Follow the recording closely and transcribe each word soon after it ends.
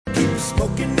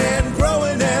smoking and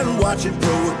growing and watching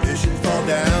prohibition fall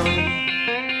down.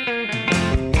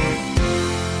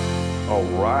 All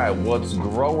right, what's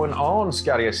growing on,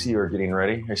 Scotty? I see you're getting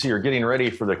ready. I see you're getting ready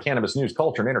for the Cannabis News,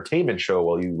 Culture, and Entertainment Show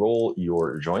while you roll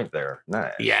your joint there.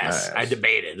 Nice. Yes, nice. I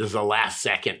debated. This is a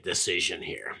last-second decision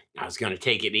here. I was going to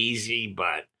take it easy,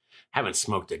 but haven't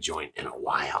smoked a joint in a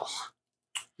while.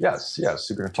 Yes.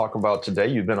 You're going to talk about today.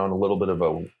 You've been on a little bit of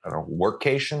a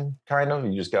workcation, kind of.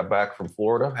 You just got back from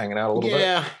Florida, hanging out a little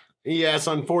bit. Yes.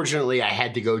 Unfortunately, I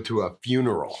had to go to a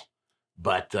funeral.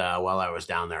 But while I was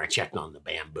down there, I checked on the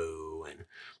bamboo and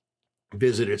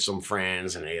visited some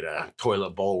friends and ate a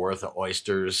toilet bowl worth of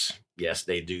oysters. Yes,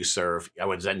 they do serve. I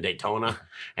was in Daytona,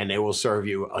 and they will serve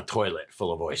you a toilet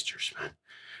full of oysters, man.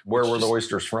 Where were the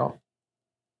oysters from?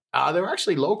 They were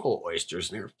actually local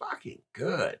oysters, and they were fucking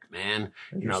good, man.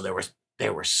 You know, they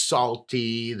were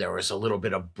salty. There was a little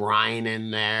bit of brine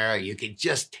in there. You could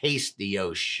just taste the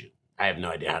ocean. I have no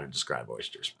idea how to describe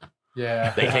oysters, man.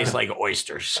 Yeah. They taste like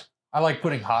oysters. I like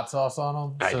putting hot sauce on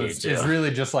them. I do It's too.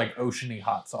 really just like oceany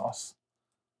hot sauce.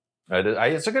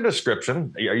 It's a good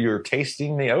description. You're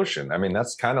tasting the ocean. I mean,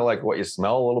 that's kind of like what you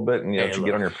smell a little bit and what you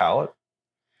get on your palate.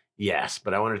 Yes,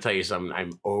 but I want to tell you something.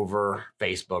 I'm over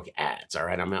Facebook ads. All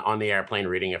right. I'm on the airplane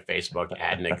reading a Facebook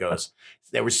ad, and it goes,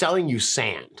 they were selling you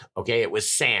sand. Okay. It was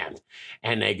sand.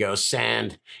 And they go,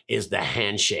 sand is the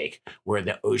handshake where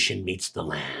the ocean meets the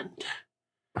land.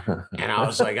 And I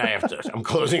was like, I'm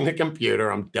closing the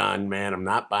computer. I'm done, man. I'm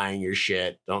not buying your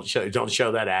shit. Don't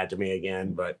show that ad to me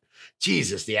again. But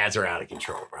Jesus, the ads are out of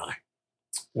control, brother.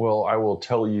 Well, I will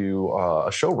tell you a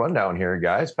show rundown here,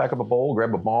 guys. Pack up a bowl,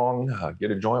 grab a bong,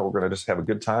 get a joint. We're going to just have a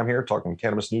good time here, talking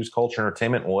cannabis news, culture,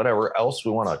 entertainment, and whatever else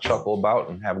we want to chuckle about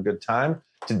and have a good time.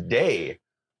 Today,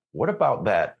 what about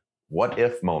that what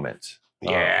if moment?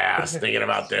 Yeah, I was thinking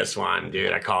about this one,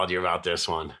 dude. I called you about this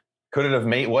one. Could it have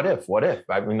made what if?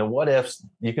 I mean, the what ifs,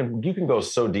 you can go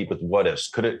so deep with what ifs.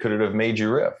 Could it have made you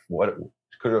riff? What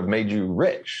could have made you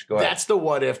rich? Go ahead. That's the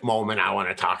what if moment I want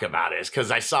to talk about, is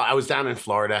because I was down in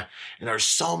Florida, and there's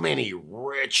so many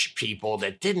rich people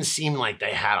that didn't seem like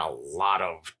they had a lot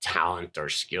of talent or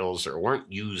skills or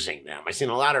weren't using them. I seen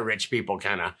a lot of rich people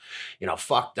kind of,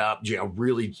 fucked up,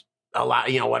 really a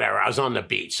lot, whatever. I was on the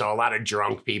beach, so a lot of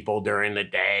drunk people during the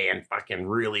day and fucking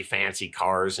really fancy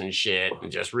cars and shit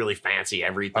and just really fancy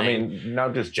everything. I mean,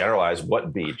 not just generalize.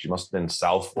 What beach? You must have been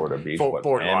South Florida Beach. Fort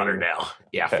Lauderdale.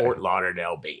 Yeah, okay. Fort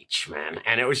Lauderdale Beach, man.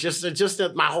 And it was just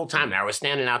my whole time there. I was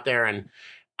standing out there and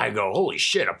I go, holy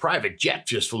shit, a private jet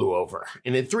just flew over.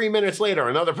 And then 3 minutes later,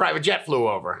 another private jet flew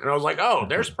over. And I was like, oh,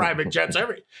 there's private jets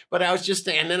But I was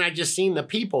and then I just seen the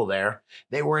people there.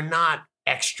 They were not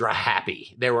extra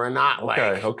happy. They were not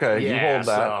okay. Yeah, you hold that.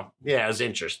 So, yeah, it was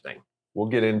interesting. We'll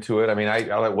get into it. I mean, I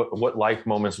like what life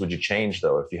moments would you change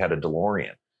though if you had a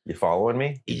DeLorean? You following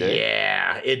me?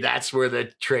 Yeah, that's where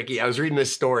the tricky. I was reading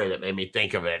this story that made me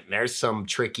think of it. And there's some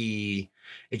tricky.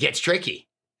 It gets tricky.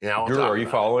 Drew, are you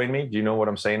following me? Do you know what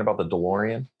I'm saying about the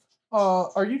DeLorean?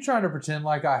 Are you trying to pretend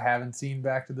like I haven't seen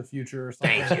Back to the Future or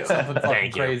something? Thank you.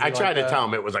 Thank you. I tried to tell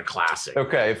him it was a classic.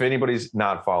 Okay, if anybody's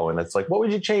not following, it's like, what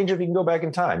would you change if you can go back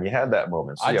in time? You had that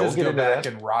moment. So, I just we'll go back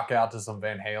and rock out to some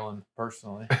Van Halen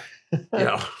personally.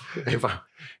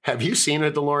 Have you seen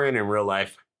a DeLorean in real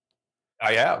life?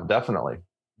 I have, definitely.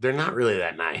 They're not really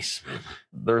that nice.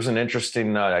 There's an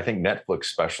interesting, I think, Netflix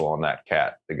special on that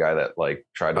cat. The guy that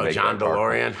tried to make John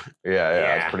DeLorean.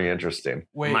 Yeah, it's pretty interesting.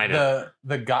 Wait,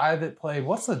 the guy that played,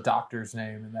 what's the doctor's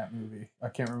name in that movie? I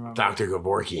can't remember. Dr.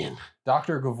 Gavorkian.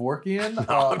 Dr. Gavorkian?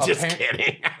 No, I'm just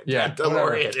kidding. Yeah,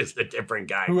 DeLorean is the different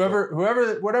guy.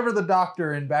 Whatever the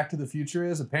doctor in Back to the Future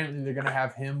is, apparently they're gonna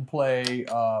have him play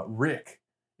Rick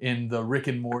in the Rick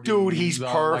and Morty. Dude, he's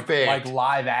perfect. Like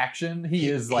live action. He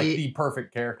is the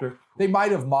perfect character. They might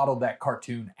have modeled that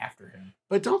cartoon after him.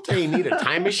 But don't they need a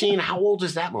time machine? How old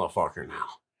is that motherfucker now?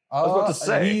 I was about to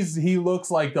say. He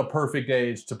looks like the perfect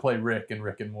age to play Rick in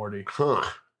Rick and Morty. Huh.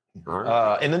 All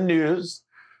right. In the news,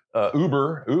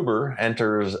 Uber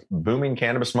enters booming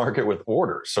cannabis market with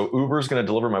orders. So Uber's going to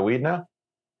deliver my weed now?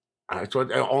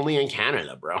 Only in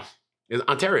Canada, bro.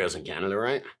 Ontario's in Canada,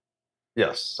 right?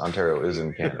 Yes, Ontario is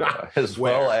in Canada, as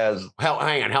Where? well as...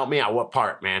 Hang on, help me out. What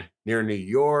part, man? Near New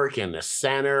York, in the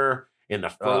center, in the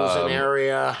frozen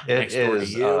area, next door to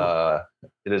you?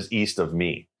 It is east of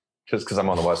me, just because I'm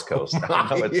on the West Coast.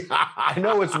 I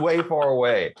know it's way far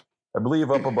away. I believe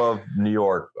up above New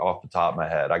York off the top of my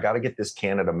head. I got to get this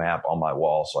Canada map on my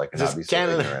wall so I can not be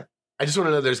so ignorant. I just want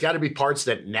to know, there's got to be parts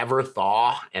that never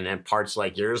thaw and then parts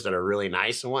like yours that are really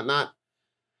nice and whatnot.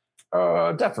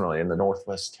 Definitely in the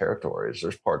Northwest Territories,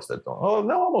 there's parts that don't. Oh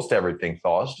no, almost everything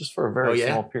thaws just for a very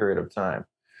small period of time.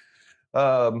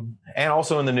 And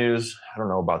also in the news, I don't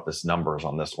know about this numbers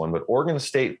on this one, but Oregon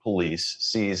State Police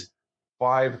sees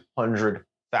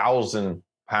 500,000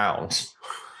 pounds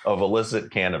of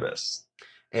illicit cannabis.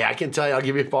 Hey, I can tell you, I'll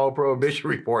give you a fall prohibition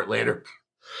report later.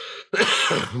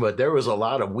 But there was a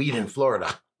lot of weed in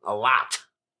Florida. A lot.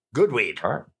 Good weed.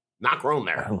 All right. Not grown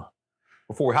there.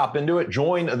 Before we hop into it,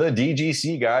 join the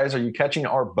DGC, guys. Are you catching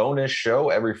our bonus show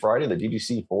every Friday? The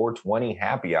DGC 420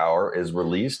 Happy Hour is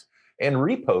released and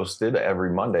reposted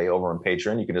every Monday over on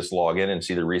Patreon. You can just log in and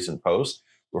see the recent posts.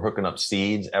 We're hooking up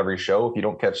seeds every show. If you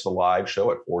don't catch the live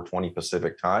show at 4:20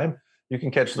 Pacific time, you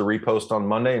can catch the repost on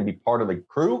Monday and be part of the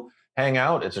crew. Hang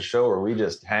out. It's a show where we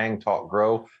just hang, talk,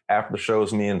 grow. After the show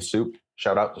is me and Soup.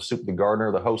 Shout out to Soup the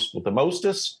Gardener, the host with the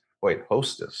mostest. Wait,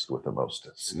 hostess with the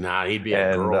mostest. Nah, he'd be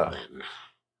a girl then.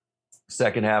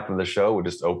 Second half of the show, we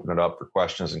just open it up for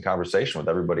questions and conversation with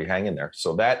everybody hanging there.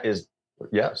 So that is,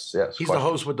 yes. He's the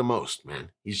host with the most,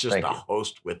 man. He's just the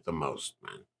host with the most,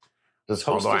 man.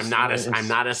 Although I'm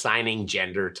not assigning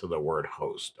gender to the word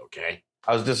host, okay?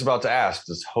 I was just about to ask,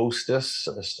 does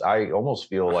hostess, I almost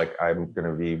feel like I'm going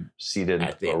to be seated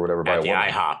or whatever by at the woman.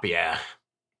 IHOP, yeah.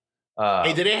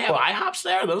 Hey, do they have IHOPs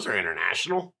there? Those are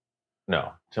international.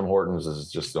 No, Tim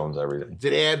Hortons just owns everything.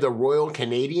 Do they have the Royal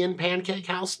Canadian Pancake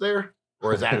House there?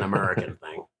 Or is that an American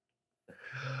thing?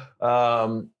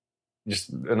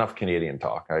 Just enough Canadian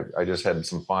talk. I just had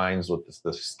some fines with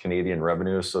this Canadian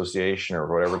Revenue Association or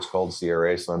whatever it's called,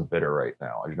 CRA, so I'm bitter right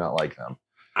now. I do not like them.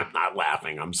 I'm not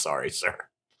laughing. I'm sorry, sir.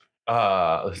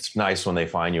 It's nice when they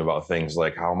fine you about things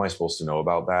like, how am I supposed to know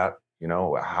about that? You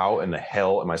know, how in the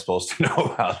hell am I supposed to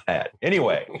know about that?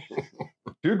 Anyway,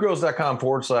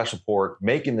 dudegrows.com/support,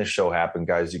 making this show happen,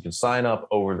 guys. You can sign up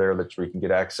over there. That's where you can get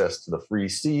access to the free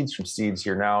seeds from Seeds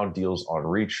Here Now, deals on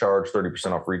Recharge,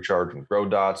 30% off Recharge and Grow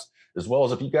Dots, as well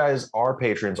as if you guys are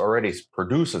patrons already,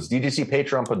 producers, DGC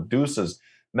Patreon producers,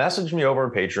 message me over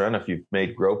on Patreon if you've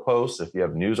made grow posts, if you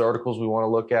have news articles we want to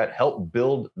look at, help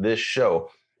build this show.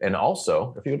 And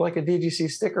also, if you'd like a DGC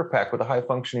sticker pack with a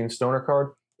high-functioning stoner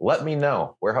card, let me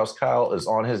know. Warehouse Kyle is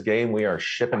on his game. We are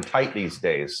shipping tight these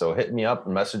days. So hit me up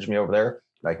and message me over there.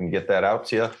 I can get that out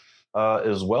to you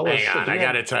as well. Hang on, I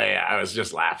got to tell you, I was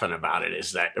just laughing about it.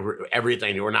 Is that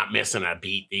everything? We're not missing a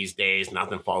beat these days.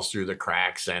 Nothing falls through the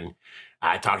cracks. And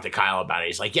I talked to Kyle about it.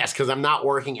 He's like, yes, because I'm not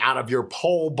working out of your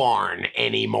pole barn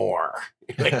anymore.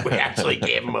 Like, we actually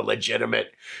gave him a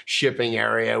legitimate shipping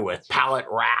area with pallet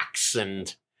racks.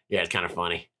 And yeah, it's kind of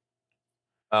funny.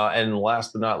 And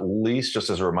last but not least, just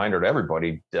as a reminder to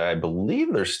everybody, I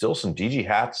believe there's still some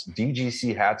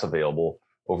DGC hats available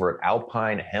over at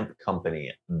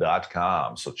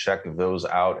alpinehempcompany.com. So check those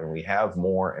out. And we have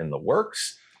more in the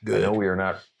works. Good. I know we are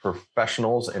not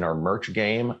professionals in our merch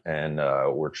game, and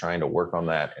we're trying to work on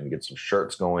that and get some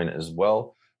shirts going as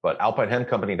well. But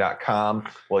alpinehempcompany.com,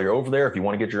 while you're over there, if you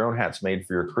want to get your own hats made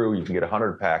for your crew, you can get a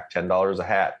 100-pack, $10 a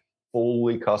hat.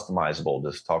 Fully customizable.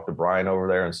 Just talk to Brian over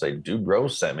there and say, Dude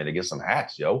Grows sent me to get some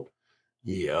hats, yo.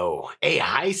 Hey,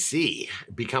 High C,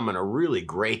 becoming a really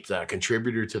great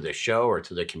contributor to the show or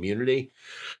to the community.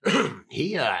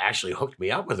 He actually hooked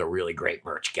me up with a really great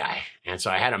merch guy. And so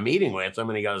I had a meeting with him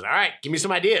and he goes, all right, give me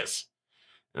some ideas.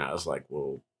 And I was like,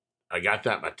 well, I got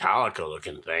that Metallica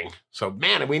looking thing. So,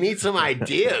 man, we need some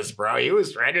ideas, bro. He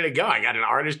was ready to go. I got an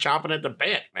artist chomping at the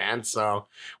bit, man. So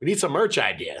we need some merch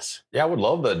ideas. Yeah, I would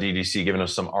love the DDC giving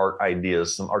us some art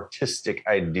ideas, some artistic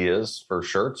ideas for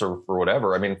shirts or for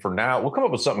whatever. I mean, for now, we'll come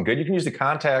up with something good. You can use the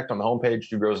contact on the homepage,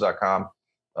 dudegrows.com.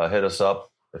 Hit us up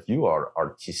if you are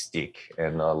artistic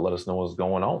and let us know what's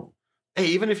going on. Hey,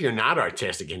 even if you're not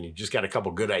artistic and you just got a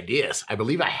couple good ideas, I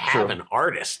believe I have an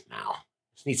artist now.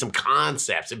 Need some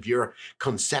concepts if you're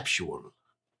conceptual.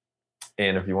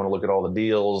 And if you want to look at all the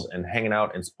deals and hanging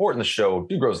out and supporting the show,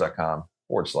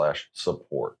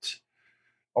 dudegrows.com/support.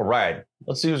 All right.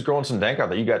 Let's see who's growing some dank out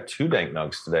there. You got 2 dank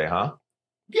nugs today, huh?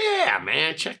 Yeah,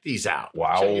 man. Check these out.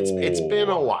 Wow. It's been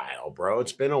a while, bro.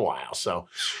 It's been a while. So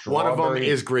one of them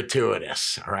is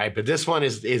gratuitous. All right. But this one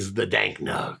is the dank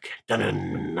nug.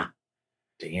 Dun-dun.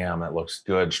 Damn, that looks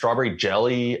good. Strawberry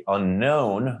Jelly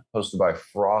Unknown, posted by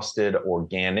Frosted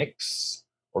Organics.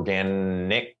 Like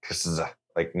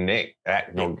Nick.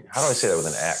 No, how do I say that with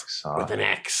an X? Huh? With an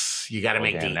X. You got to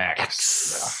make the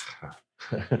X.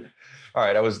 All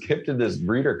right, I was gifted this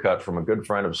breeder cut from a good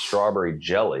friend of Strawberry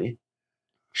Jelly.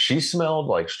 She smelled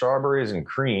like strawberries and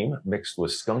cream mixed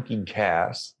with skunky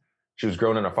gas. She was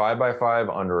grown in a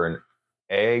 5x5 under an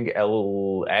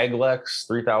Aglex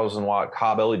 3000 watt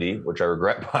Cobb LED, which I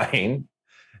regret buying.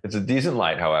 It's a decent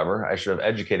light, however. I should have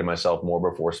educated myself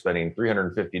more before spending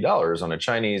 $350 on a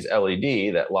Chinese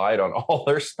LED that lied on all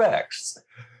their specs.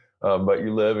 But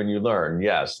you live and you learn.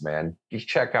 Yes, man. You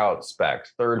check out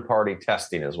specs. Third-party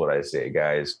testing is what I say,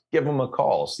 guys. Give them a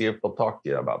call. See if they'll talk to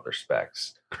you about their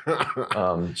specs.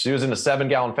 She was in a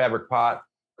 7-gallon fabric pot,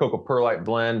 cocoa perlite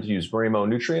blend, used Remo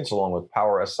nutrients along with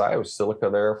Power SI with silica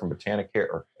there from Botanicare,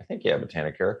 or I think, yeah,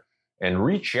 Botanicare, and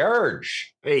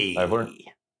Recharge. Hey. I've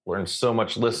learned so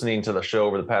much listening to the show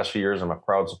over the past few years. I'm a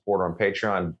proud supporter on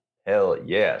Patreon. Hell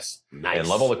yes. Nice. And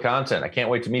level the content. I can't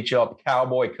wait to meet you all at the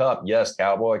Cowboy Cup. Yes,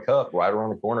 Cowboy Cup, right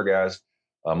around the corner, guys.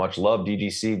 Much love,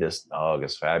 DGC. This dog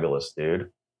is fabulous,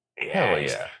 dude. Hell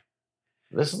yeah.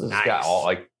 This has Nice. got all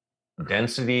like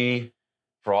density,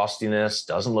 frostiness,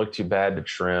 doesn't look too bad to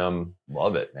trim.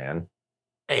 Love it, man.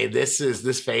 Hey, this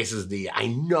face is I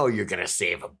know you're gonna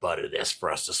save a butt of this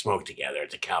for us to smoke together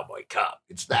at the Cowboy Cup.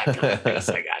 It's that kind of face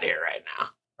I got here right now.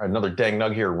 Another dang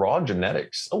nug here, Raw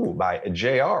Genetics. Oh, by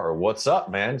JR. What's up,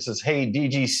 man? It says, hey,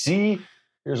 DGC.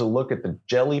 Here's a look at the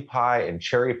Jelly Pie and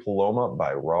Cherry Paloma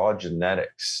by Raw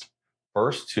Genetics.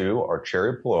 First two are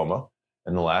Cherry Paloma,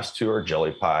 and the last two are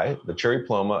Jelly Pie. The Cherry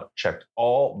Paloma checked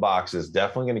all boxes.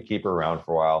 Definitely going to keep her around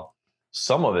for a while.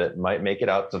 Some of it might make it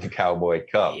out to the Cowboy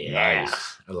Cup. Yeah,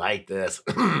 Nice. I like this.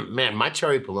 Man, my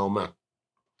Cherry Paloma,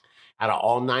 out of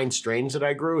all 9 strains that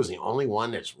I grew, is the only one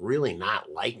that's really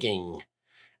not liking.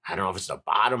 I don't know if it's the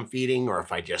bottom feeding or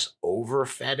if I just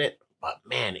overfed it, but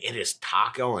man, it is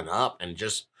tacoing up and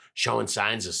just showing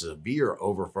signs of severe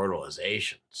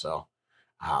over-fertilization. So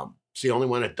it's the only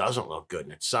one that doesn't look good,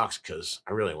 and it sucks because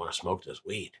I really want to smoke this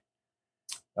weed.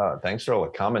 Thanks for all the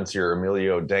comments here,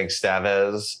 Emilio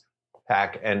Dankstavez,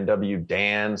 Pack NW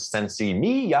Dan, Sensi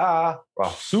Mia,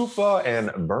 Rasupa,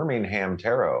 and Birmingham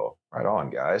Tarot. Right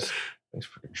on, guys. Thanks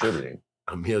for contributing.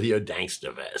 Emilio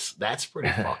Dankstavez. That's pretty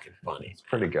fucking funny. It's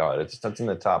pretty good. That's in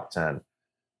the top 10.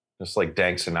 Just like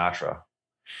Dank Sinatra.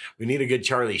 We need a good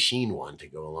Charlie Sheen one to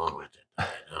go along with it.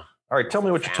 You know? All right, tell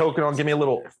me what you're toking on. Give me a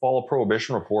little fall of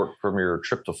prohibition report from your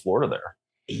trip to Florida there.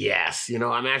 Yes,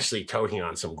 I'm actually toking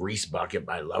on some Grease Bucket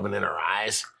by Lovin' in Her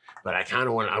Eyes, but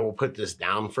I will put this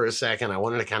down for a second. I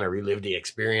wanted to kind of relive the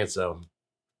experience of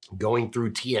going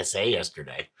through TSA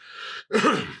yesterday.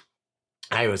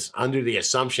 I was under the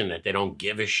assumption that they don't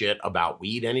give a shit about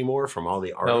weed anymore from all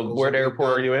the articles. What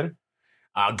airport are you in?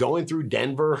 Going through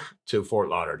Denver to Fort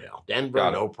Lauderdale. Denver,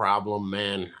 no problem,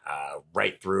 man.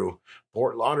 Right through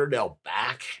Fort Lauderdale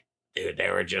back. Dude, they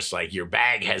were just like, your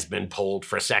bag has been pulled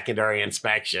for secondary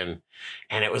inspection.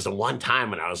 And it was the one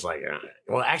time when I was like,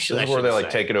 well, actually, this is where they like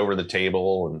take it over the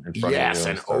table and in front of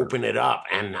you and open it up.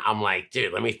 And I'm like,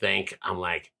 dude, let me think. I'm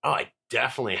like, oh, I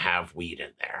definitely have weed in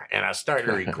there. And I was starting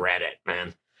to regret it,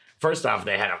 man. First off,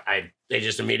 they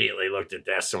just immediately looked at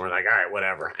this and were like, all right,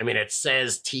 whatever. I mean, it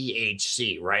says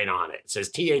THC right on it. It says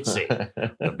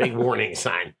THC, a big warning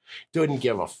sign. Didn't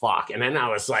give a fuck. And then I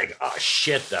was like, oh,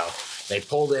 shit, though. They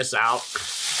pull this out,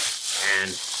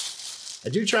 and I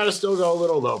do try to still go a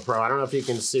little low pro. I don't know if you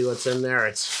can see what's in there.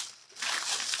 It's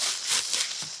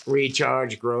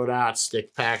Recharge, Grow Dots,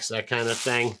 stick packs, that kind of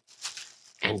thing.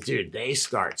 And, dude, they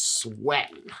start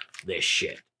sweating this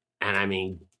shit. And, I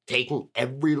mean, taking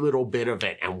every little bit of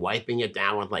it and wiping it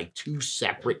down with like 2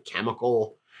 separate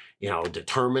chemical,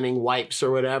 determining wipes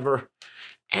or whatever.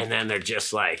 And then they're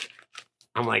just like,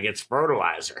 I'm like, it's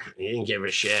fertilizer. He didn't give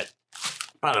a shit.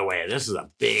 By the way, this is a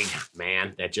big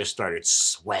man that just started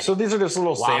sweating. So these are just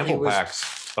little sample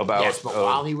packs about. Yes, but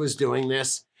while he was doing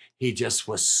this, he just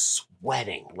was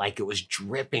sweating like it was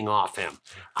dripping off him.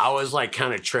 I was like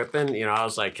kind of tripping, I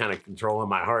was like kind of controlling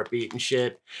my heartbeat and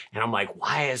shit. And I'm like,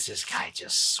 why is this guy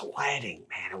just sweating,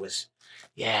 man? It was,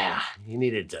 he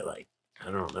needed to I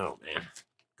don't know,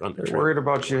 man. They're worried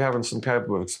about you having some type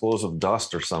of explosive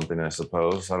dust or something, I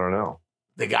suppose. I don't know.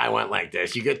 The guy went like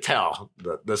this. You could tell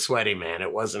the sweaty man.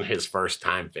 It wasn't his first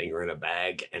time fingering a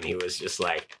bag. And he was just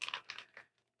like,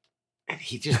 and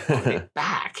he just put it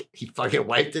back. He fucking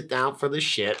wiped it down for the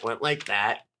shit. Went like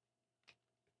that.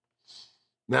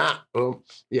 Boom.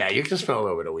 Yeah, you can smell a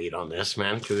little bit of weed on this,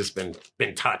 man, because it's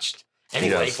been touched.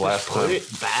 Anyway, yes, just put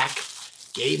it back,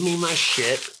 gave me my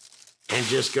shit, and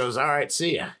just goes, all right,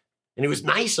 see ya. And he was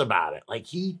nice about it. Like,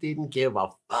 he didn't give a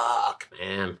fuck,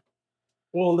 man.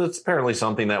 Well, that's apparently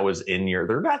something that was in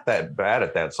they're not that bad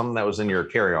at that. Something that was in your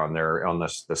carry-on there on the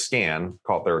scan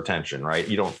caught their attention, right?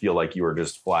 You don't feel like you were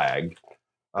just flagged.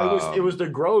 It was the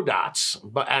Grow Dots,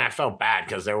 and I felt bad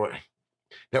because there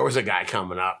was a guy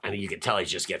coming up, and you could tell he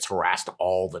just gets harassed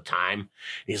all the time.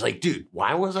 He's like, dude,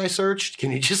 why was I searched?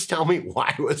 Can you just tell me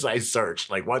why was I searched?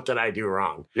 Like, what did I do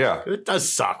wrong? Yeah. It does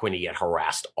suck when you get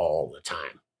harassed all the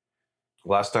time.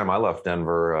 Last time I left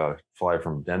Denver, fly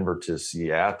from Denver to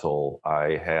Seattle,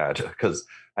 I had, because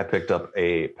I picked up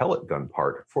a pellet gun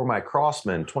part for my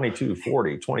Crossman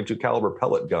 2240, 22 caliber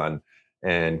pellet gun.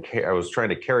 And I was trying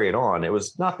to carry it on. It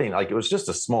was nothing, like it was just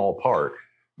a small part.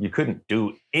 You couldn't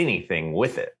do anything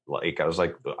with it. Like I was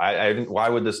like, I didn't, why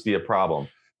would this be a problem?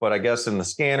 But I guess in the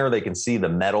scanner, they can see the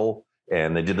metal,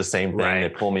 and they did the same thing. Right. They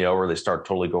pull me over, they start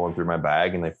totally going through my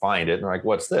bag, and they find it. And they're like,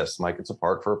 what's this? I'm like, it's a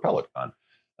part for a pellet gun.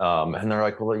 And they're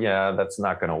like, well, yeah, that's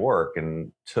not going to work.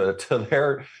 And in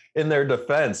their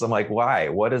defense, I'm like, why?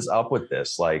 What is up with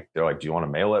this? Like, they're like, do you want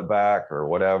to mail it back or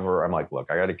whatever? I'm like, look,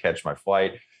 I got to catch my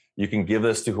flight. You can give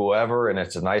this to whoever, and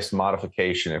it's a nice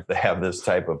modification if they have this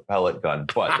type of pellet gun.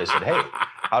 But they said, hey,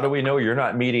 how do we know you're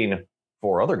not meeting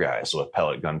 4 other guys with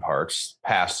pellet gun parts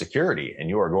past security and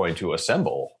you are going to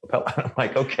assemble a pellet? I'm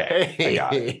like, okay, I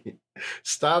got it.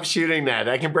 Stop shooting that.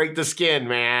 That can break the skin,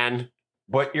 man.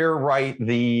 But you're right.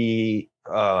 It's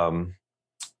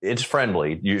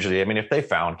friendly usually. I mean, if they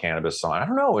found cannabis on, I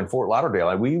don't know, in Fort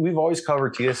Lauderdale, we've always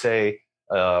covered TSA.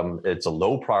 It's a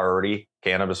low priority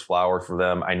cannabis flower for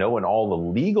them. I know in all the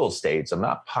legal states, I'm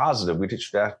not positive. We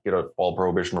just have to get a fall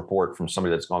prohibition report from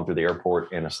somebody that's gone through the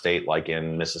airport in a state like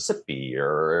in Mississippi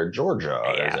or Georgia.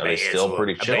 Yeah, Are they still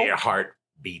pretty chill? I bet your heart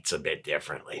beats a bit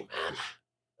differently, man.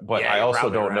 But Yeah, I also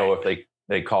probably don't know right. if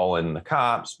they call in the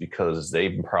cops because they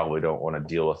probably don't want to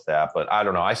deal with that. But I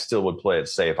don't know. I still would play it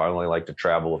safe. I only like to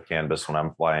travel with cannabis when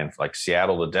I'm flying like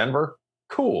Seattle to Denver.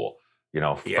 Cool.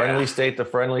 Friendly state to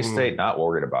friendly state, not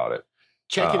worried about it.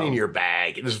 Check it in your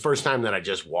bag. This is the first time that I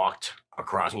just walked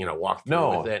across, walked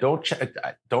through with it. Don't check.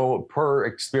 Don't, per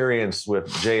experience with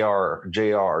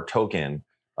JR Token,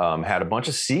 had a bunch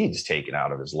of seeds taken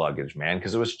out of his luggage, man,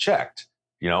 because it was checked.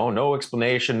 No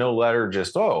explanation, no letter,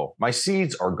 just, oh, my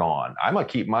seeds are gone. I'm going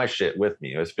to keep my shit with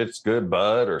me. If it's good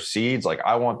bud or seeds, like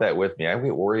I want that with me. I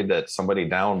get worried that somebody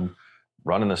down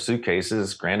running the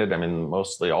suitcases, granted, I mean,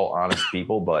 mostly all honest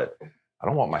people, but I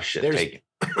don't want my shit taken.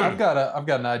 I've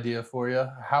got an idea for you.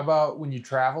 How about when you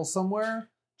travel somewhere,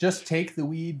 just take the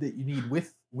weed that you need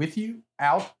with you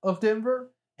out of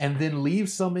Denver and then leave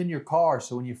some in your car.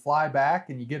 So when you fly back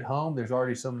and you get home, there's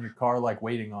already some in your car, like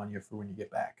waiting on you for when you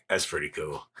get back. That's pretty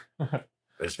cool.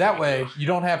 That way you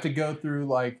don't have to go through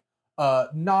like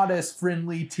not as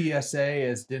friendly TSA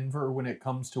as Denver when it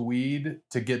comes to weed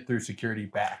to get through security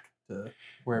back to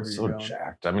wherever you're going.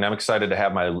 Jacked. I mean, I'm excited to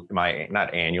have my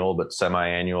not annual, but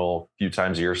semi-annual few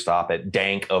times a year stop at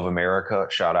Dank of America,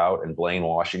 shout out, in Blaine,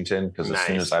 Washington. Because as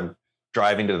soon as I'm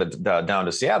driving to down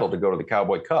to Seattle to go to the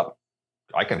Cowboy Cup,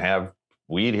 I can have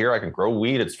weed here. I can grow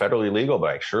weed. It's federally legal, but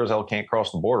I sure as hell can't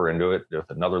cross the border into it with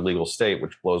another legal state,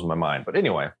 which blows my mind. But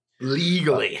anyway.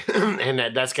 Legally. And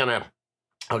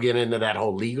I'll get into that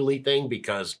whole legally thing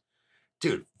because,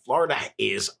 dude, Florida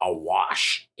is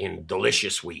awash in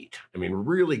delicious weed. I mean,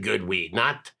 really good weed.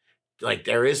 Not like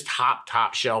there is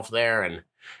top shelf there. And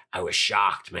I was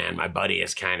shocked, man. My buddy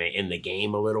is kind of in the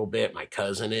game a little bit. My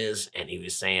cousin is. And he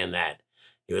was saying that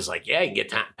he was like, yeah, you can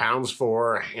get pounds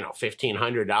for, $1,500,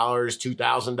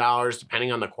 $2,000,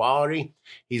 depending on the quality.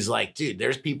 He's like, dude,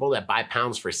 there's people that buy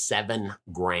pounds for $7,000.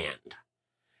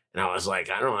 And I was like,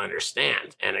 I don't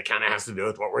understand. And it kind of has to do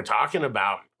with what we're talking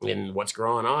about and what's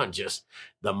going on. Just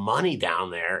the money down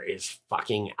there is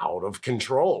fucking out of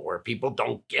control where people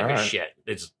don't give a shit.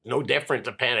 It's no different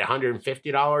to pay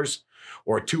 $150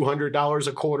 or $200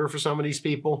 a quarter for some of these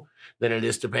people than it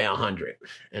is to pay $100.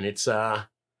 And it's,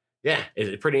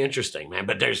 it's pretty interesting, man.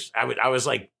 But I was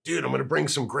like, dude, I'm going to bring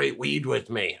some great weed with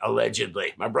me,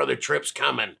 allegedly. My brother Tripp's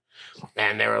coming.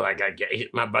 And they were like,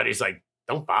 my buddy's like,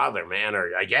 don't bother, man,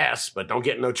 or I guess, but don't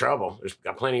get in no trouble. There's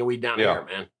got plenty of weed down here,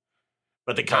 man.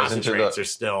 But the concentrates are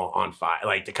still on fire.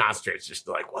 Like the concentrates are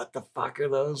still like, what the fuck are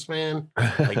those, man?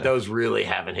 Like those really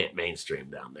haven't hit mainstream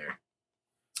down there.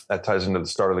 That ties into the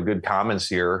start of the good comments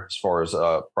here as far as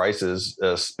prices.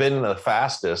 Spin the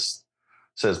fastest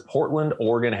says Portland,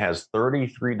 Oregon has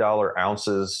 $33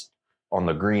 ounces on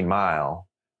the Green Mile.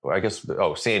 I guess,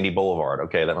 Sandy Boulevard.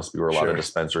 Okay, that must be where a lot of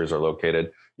dispensaries are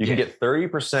located. You can get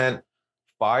 30%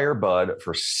 Fire Bud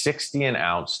for $60 an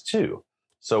ounce too.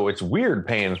 So it's weird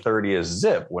paying $30 a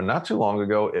zip when not too long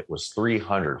ago it was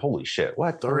 $300. Holy shit.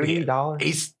 What?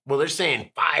 $30? Well, they're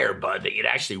saying Fire Bud that you'd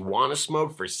actually want to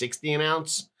smoke for $60 an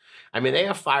ounce. I mean, they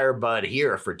have Fire Bud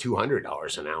here for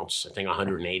 $200 an ounce. I think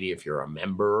 $180 if you're a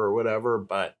member or whatever,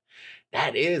 but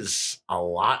that is a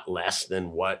lot less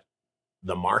than what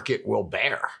the market will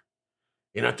bear.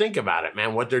 Think about it,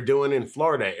 man. What they're doing in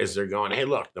Florida is they're going, hey,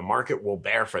 look, the market will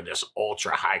bear for this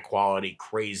ultra high quality,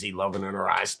 crazy, loving in her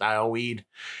eye style weed.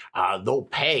 They'll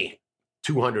pay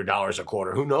 $200 a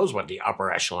quarter. Who knows what the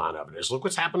upper echelon of it is? Look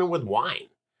what's happening with wine.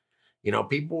 You know,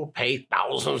 people will pay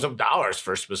thousands of dollars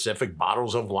for specific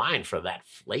bottles of wine for that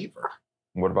flavor.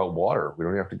 What about water? We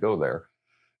don't have to go there.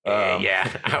 Yeah,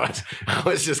 I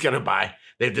was just gonna buy.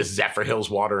 They have this Zephyr Hills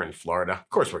water in Florida. Of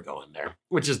course, we're going there,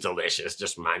 which is delicious.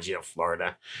 Just reminds you of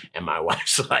Florida. And my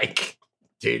wife's like,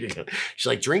 dude, she's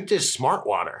like, drink this smart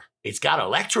water. It's got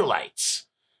electrolytes.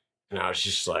 And I was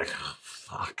just like, oh,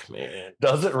 fuck, man.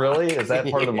 Does it really? Is that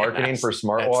part of the marketing for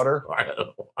smart water? Part of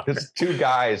the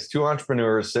water. It's two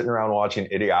entrepreneurs sitting around watching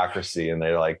Idiocracy, and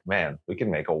they're like, "Man, we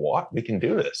can make a what? We can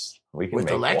do this. We can With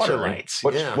make water. electrolytes,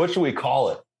 What, yeah. what should we call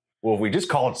it? Well, if we just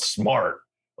call it smart,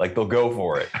 like they'll go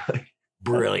for it."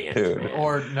 Brilliant. Dude. man.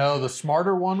 Or no, the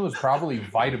smarter one was probably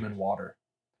vitamin water.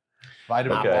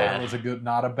 Vitamin Okay. water was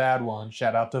not a bad one.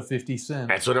 Shout out to 50 Cent.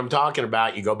 That's what I'm talking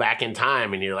about. You go back in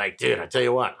time and you're like, dude, I tell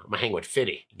you what, I'm gonna hang with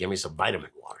Fitty. Give me some vitamin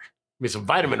water. Give me some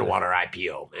vitamin water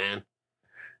IPO, man.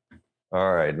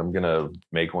 All right, I'm gonna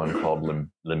make one called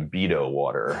Limbido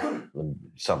water,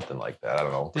 something like that. I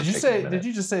don't know. Did you Take me a say? minute. Did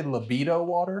you just say libido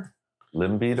water?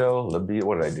 Limbido?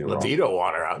 What did I do? wrong? Libido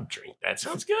water, I'll drink. That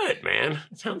sounds good, man.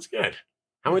 That sounds good.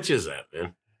 How much is that,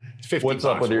 man? It's 50 What's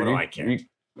up bucks. with your? What do I care?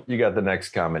 You got the next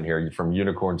comment here. You're from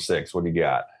Unicorn 6. What do you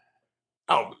got?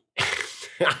 Oh,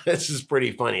 this is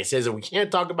pretty funny. It says that we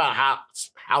can't talk about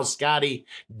how Scotty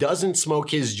doesn't smoke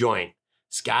his joint.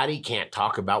 Scotty can't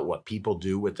talk about what people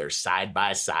do with their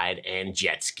side-by-side and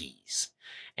jet skis.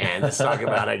 And let's talk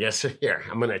about, I guess, here.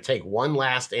 I'm going to take one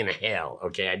last inhale.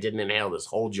 Okay, I didn't inhale this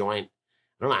whole joint.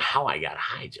 I don't know how I got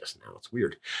high just now. It's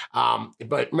weird.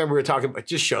 But remember, we were talking about,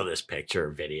 just show this picture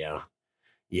or video.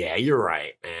 Yeah, you're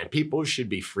right, man. People should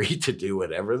be free to do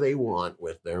whatever they want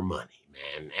with their money,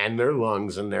 man, and their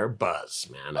lungs and their buzz,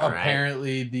 man. All right.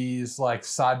 Apparently, these like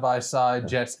side by side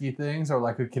jet ski things are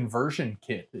like a conversion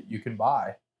kit that you can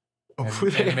buy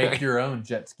and make your own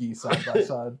jet ski side by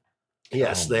side.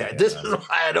 Yes, Oh my this God. is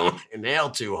why I don't inhale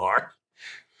too hard.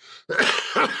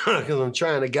 Because I'm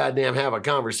trying to goddamn have a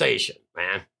conversation,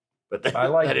 man. But that, I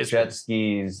like that is jet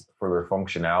skis for their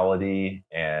functionality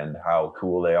and how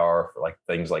cool they are for like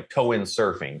things like tow-in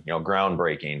surfing,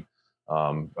 groundbreaking,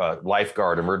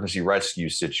 lifeguard, emergency rescue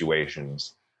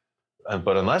situations.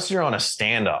 But unless you're on a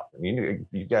stand-up, you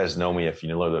guys know me if you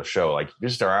know the show, like you're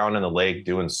just around in the lake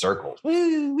doing circles.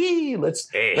 Woo, wee, let's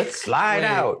slide Wait,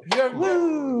 out. You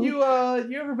Woo. you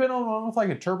ever been on one with like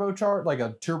a turbocharged, like a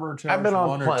turbocharged I've been on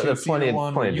one or two plenty one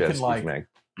of where you jet can skis, like man.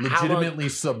 legitimately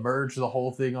submerge the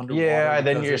whole thing underwater? Yeah, and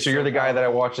then because you're it's the guy that I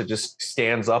watch that just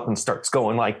stands up and starts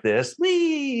going like this.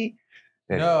 Wee.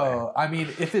 Anyway. No, I mean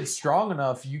if it's strong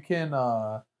enough, you can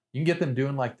get them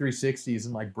doing like 360s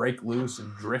and like break loose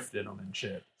and drift in them and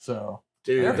shit. So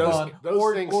dude, they're those, fun. those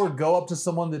or, things. or go up to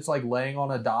someone that's like laying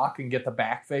on a dock and get the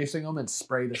back facing them and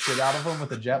spray the shit out of them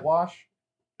with a jet wash.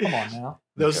 Come on now.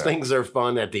 Those Okay. things are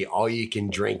fun at the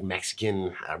all-you-can-drink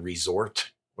Mexican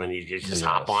resort when you just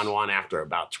hop Yes. on one after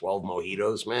about 12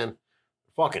 mojitos, man.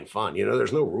 Fucking fun.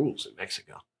 There's no rules in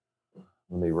Mexico.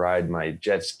 Let me ride my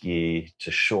jet ski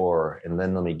to shore, and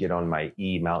then let me get on my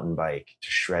mountain bike to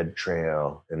Shred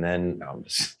Trail, and then no, I'm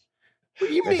just. What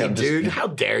do you Like, mean, I'm just- dude? How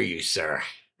dare you, sir?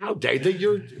 How dare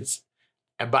you?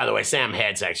 And by the way, Sam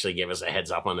Heads actually gave us a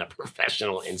heads up on the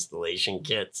professional installation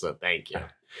kit, so thank you.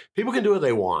 People can do what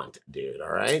they want, dude, all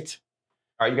right?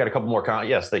 All right, you got a couple more comments.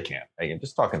 Yes, they can. Hey,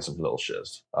 just talking some little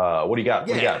shiz. What do you got? What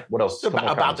do you Yeah. got? What else? Couple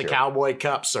more About comments the here. Cowboy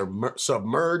Cup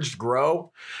Submerged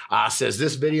Grow says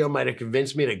this video might have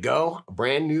convinced me to go.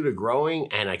 Brand new to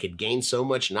growing, and I could gain so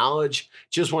much knowledge.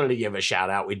 Just wanted to give a shout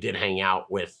out. We did hang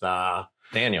out with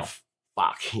Daniel.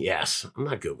 fuck yes. I'm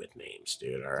not good with names,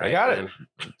 dude. All right, I got it.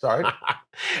 man. Sorry.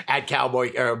 At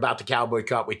Cowboy or about the Cowboy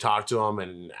Cup, we talked to him,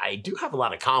 and I do have a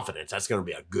lot of confidence that's going to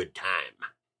be a good time.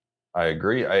 I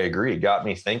agree. It got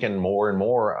me thinking more and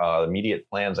more. Immediate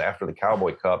plans after the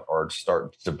Cowboy Cup are to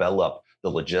start to develop the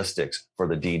logistics for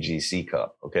the DGC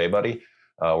Cup. Okay, buddy.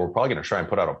 We're probably going to try and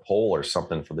put out a poll or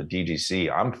something for the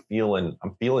DGC. I'm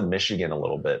feeling Michigan a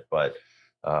little bit, but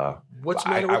What's the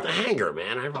matter with the hangar,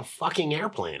 man? I have a fucking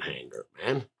airplane hangar,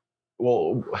 man.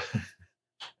 well,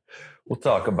 we'll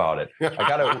talk about it.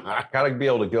 I gotta be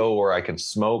able to go where I can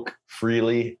smoke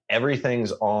freely.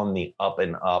 Everything's on the up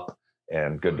and up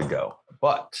and good to go.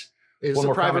 But It's One a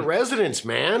more private comment. residence,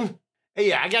 man. Hey,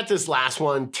 yeah, I got this last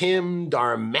one. Tim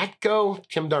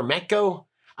Darmetko.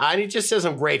 And he just says,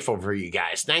 I'm grateful for you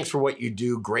guys. Thanks for what you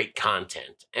do. Great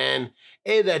content. And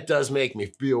hey, that does make me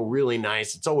feel really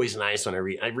nice. It's always nice when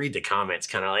I read the comments,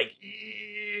 kind of like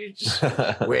just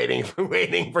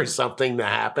waiting for something to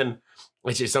happen.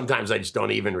 Which is sometimes I just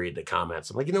don't even read the comments.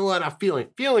 I'm like, you know what? I'm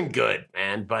feeling good,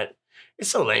 man. But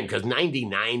it's so lame because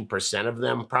 99% of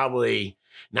them, probably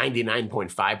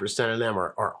 99.5% of them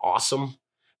are awesome.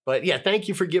 But yeah, thank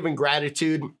you for giving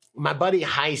gratitude. My buddy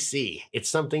High C, it's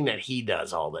something that he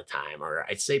does all the time, or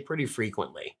I'd say pretty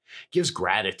frequently, gives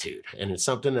gratitude. And it's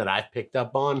something that I've picked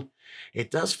up on.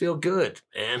 It does feel good,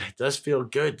 man. It does feel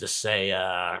good to say,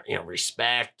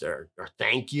 respect or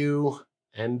thank you.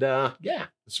 And yeah,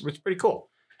 it's pretty cool.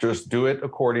 Just do it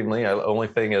accordingly. The only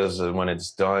thing is when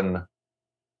it's done,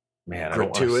 man, I don't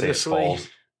want to say it falls.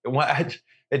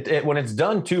 When it's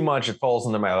done too much, it falls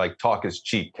into my like talk is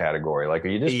cheap category. Like, are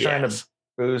you just trying to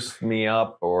boost me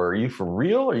up, or are you for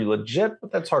real? Are you legit?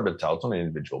 But that's hard to tell. It's on an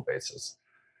individual basis.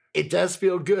 It does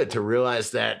feel good to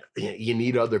realize that you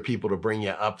need other people to bring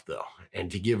you up, though,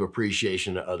 and to give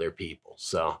appreciation to other people.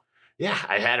 So, yeah,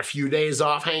 I had a few days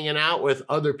off hanging out with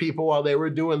other people while they were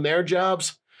doing their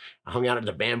jobs. I hung out at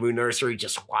the bamboo nursery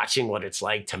just watching what it's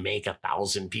like to make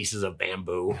 1,000 pieces of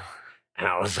bamboo. And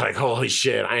I was like, holy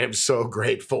shit, I am so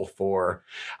grateful for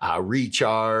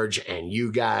Recharge and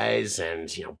you guys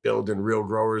and, building Real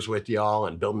Growers with y'all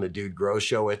and building the Dude Grow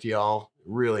Show with y'all.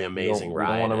 Really amazing ride.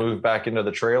 You don't want to move back into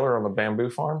the trailer on the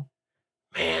bamboo farm?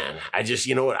 Man, I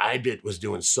just, what I did was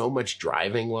doing so much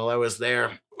driving while I was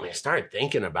there. I started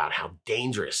thinking about how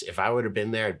dangerous, if I would have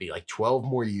been there, it'd be like 12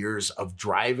 more years of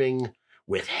driving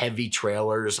with heavy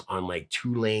trailers on like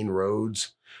 2-lane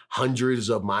roads, hundreds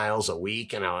of miles a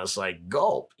week. And I was like,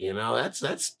 gulp,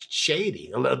 that's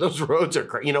shady. Those roads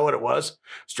are, you know what it was?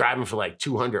 I was driving for like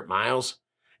 200 miles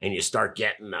and you start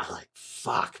getting like,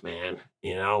 fuck, man,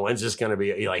 when's this going to be?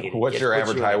 You're like, what's your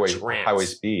average highway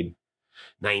speed?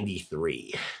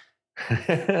 93.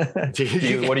 What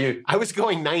do you? I was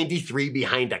going 93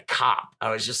 behind a cop.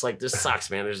 I was just like, this sucks,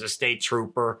 man. There's a state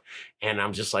trooper, and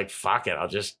I'm just like, fuck it. I'll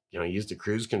just use the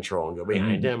cruise control and go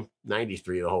behind him.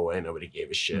 93 the whole way. Nobody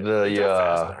gave a shit.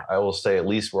 I will say, at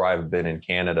least where I've been in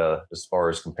Canada, as far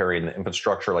as comparing the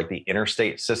infrastructure, like the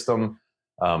interstate system,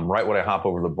 right when I hop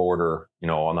over the border,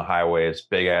 on the highway, it's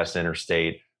big ass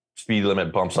interstate. Speed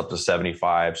limit bumps up to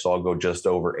 75, so I'll go just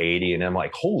over 80, and I'm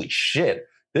like, holy shit,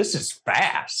 this is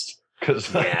fast.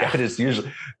 Because I just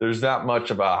usually, there's not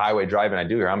much about highway driving I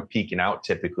do here. I'm peaking out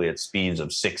typically at speeds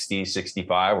of 60,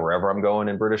 65, wherever I'm going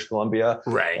in British Columbia.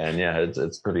 Right. And yeah,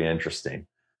 it's pretty interesting.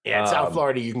 Yeah, in South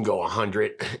Florida, you can go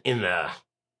 100 in the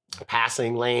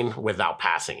passing lane without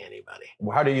passing anybody.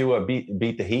 How do you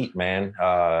beat the heat, man?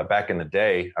 Back in the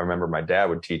day, I remember my dad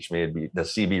would teach me it'd be the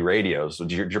CB radios.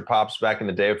 Did your pops back in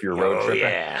the day if you were road tripping?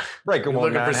 Yeah. Breaker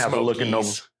 19, how's it looking over?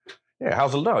 Yeah,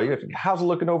 how's it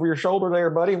looking over your shoulder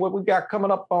there, buddy? What we got coming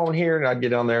up on here? And I'd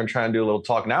get on there and try and do a little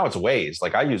talk. Now it's Waze.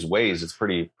 Like I use Waze. It's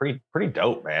pretty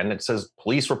dope, man. It says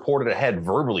police reported ahead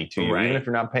verbally to you, even if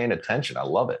you're not paying attention. I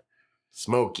love it.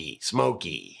 Smoky.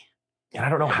 And I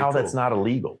don't know how that's not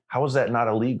illegal. How is that not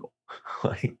illegal?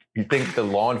 Like you think the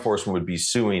law enforcement would be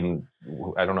suing?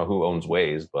 I don't know who owns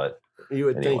Waze, but you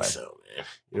would think so, man.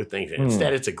 You would think that.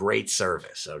 Instead, it's a great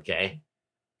service. Okay.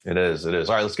 It is. All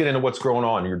right, let's get into what's going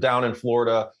on. You're down in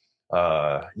Florida.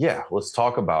 Let's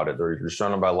talk about it. You're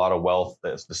surrounded by a lot of wealth.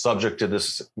 The subject to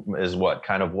this is what?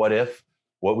 Kind of what if?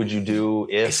 What would you do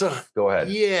if? Go ahead.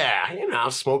 Yeah,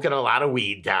 I'm smoking a lot of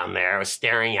weed down there. I was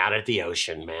staring out at the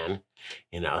ocean, man.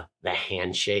 The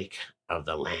handshake of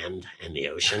the land and the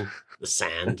ocean, the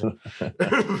sand.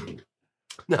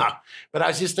 No, but I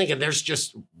was just thinking there's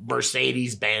just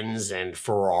Mercedes-Benz and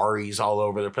Ferraris all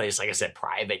over the place. Like I said,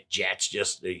 private jets,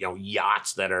 just,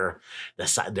 yachts that are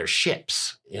they're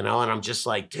ships, and I'm just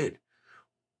like, dude,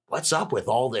 what's up with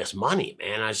all this money,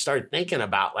 man? I started thinking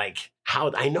about like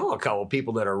how I know a couple of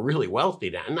people that are really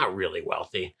wealthy now, not really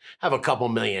wealthy, have a couple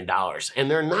 $1 million, and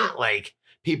they're not like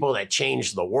people that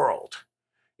changed the world.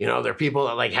 They're people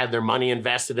that like had their money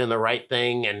invested in the right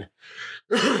thing. And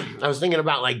I was thinking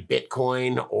about like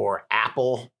Bitcoin or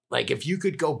Apple. Like if you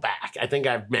could go back, I think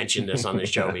I've mentioned this on the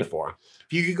show before.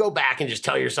 If you could go back and just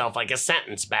tell yourself like a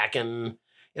sentence back in,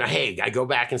 hey, I go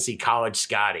back and see College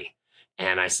Scotty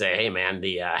and I say, hey man,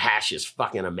 the hash is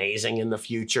fucking amazing in the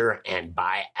future and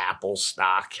buy Apple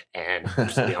stock and,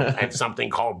 and something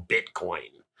called Bitcoin.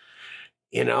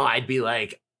 I'd be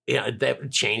like, that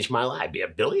would change my life. I'd be a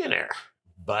billionaire.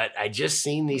 But I just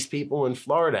seen these people in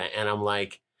Florida and I'm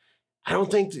like, I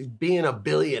don't think being a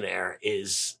billionaire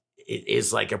is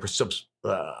like a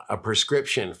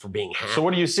prescription for being happy. So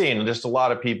what are you seeing? Just a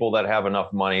lot of people that have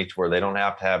enough money to where they don't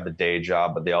have to have the day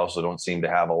job, but they also don't seem to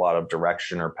have a lot of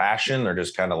direction or passion. They're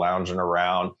just kind of lounging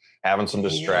around, having some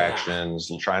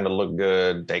distractions, trying to look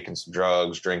good, taking some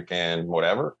drugs, drinking,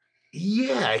 whatever.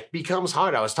 Yeah, it becomes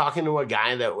hard. I was talking to a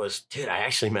guy I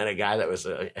actually met a guy that was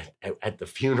at the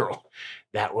funeral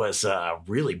that was a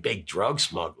really big drug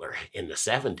smuggler in the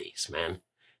 70s, man.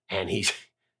 And he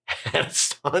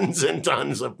has tons and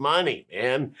tons of money,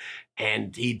 man.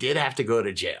 And he did have to go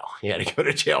to jail. He had to go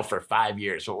to jail for 5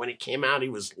 years. But when he came out, he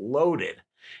was loaded.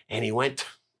 And he went,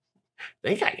 I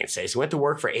think I can say, so he went to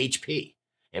work for HP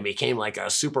and became like a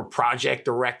super project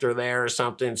director there or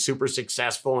something, super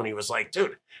successful. And he was like,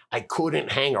 dude, I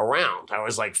couldn't hang around. I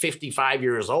was like 55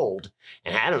 years old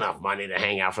and had enough money to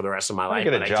hang out for the rest of my I life.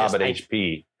 get a but job at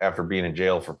HP after being in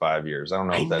jail for 5 years. I don't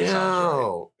know if that sounds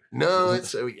right. No,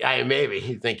 it's maybe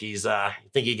you think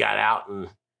he got out and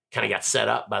kind of got set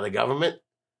up by the government.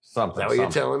 Something. Is that what you're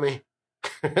telling me?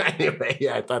 Anyway,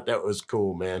 yeah, I thought that was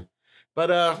cool, man. But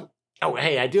oh,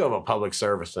 hey, I do have a public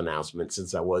service announcement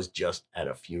since I was just at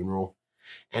a funeral,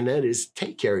 and that is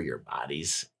take care of your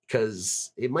bodies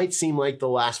because it might seem like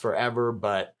they'll last forever,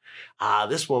 but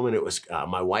this woman, it was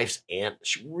my wife's aunt.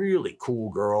 She's a really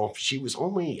cool girl. She was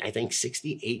only, I think,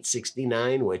 68,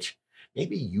 69, which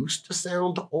maybe used to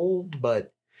sound old,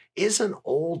 but isn't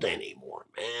old anymore,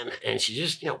 man. And she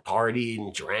just, partied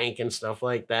and drank and stuff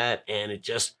like that. And it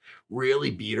just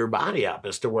really beat her body up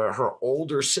as to where her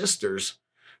older sisters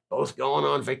both going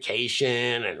on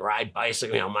vacation and ride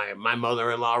bicycle. My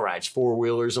mother-in-law rides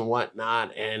four-wheelers and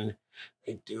whatnot. And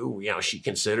they do, she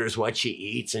considers what she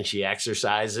eats and she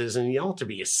exercises, and you don't have to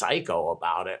be a psycho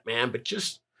about it, man. But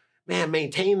just, man,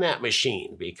 maintain that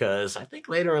machine because I think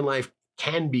later in life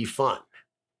can be fun.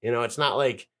 It's not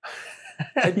like,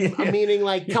 I'm meaning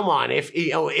like, come on,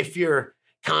 if you're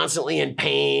constantly in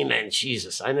pain and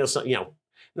Jesus, I know some,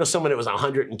 someone that was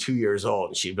 102 years old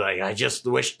and she'd be like, I just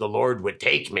wish the Lord would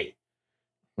take me.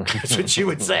 That's what she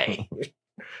would say.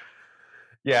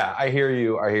 Yeah, I hear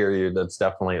you. That's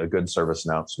definitely a good service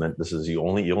announcement. This is you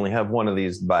only have one of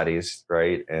these bodies,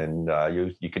 right? And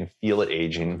you can feel it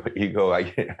aging, but you go,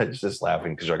 I was just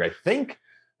laughing because you're like,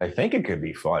 I think it could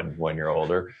be fun when you're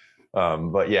older.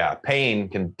 But yeah, pain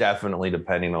can definitely,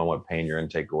 depending on what pain you're in,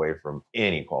 take away from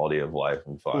any quality of life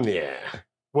and fun. Yeah.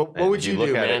 What would you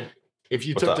do, man? If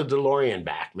you took the DeLorean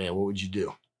back, man, what would you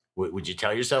do? Would you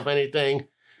tell yourself anything?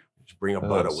 Would you bring a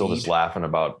butt of still weed? Just laughing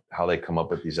about how they come up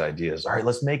with these ideas. All right,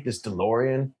 let's make this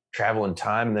DeLorean travel in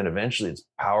time, and then eventually it's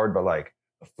powered by like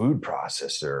a food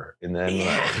processor, and then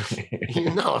you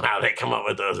know how they come up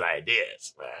with those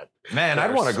ideas, man.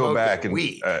 I'd want to go back and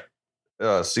weed.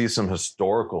 See some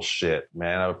historical shit,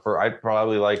 man. I'd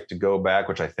probably like to go back,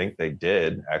 which I think they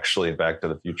did actually, Back to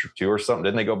the Future 2 or something.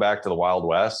 Didn't they go back to the Wild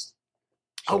West?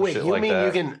 Oh wait, you like mean that?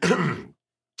 you can?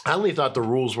 I only thought the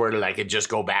rules were that I could just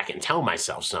go back and tell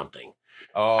myself something.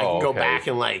 Oh, I can go back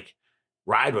and like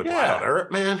ride with Wild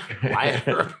Earp, man. Wild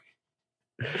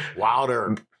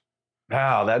Earp.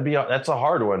 Wow, that's a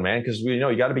hard one, man. Because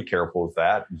you got to be careful with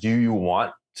that. Do you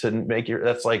want to make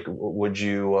that's like, would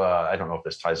you? I don't know if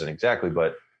this ties in exactly,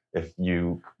 but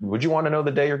would you want to know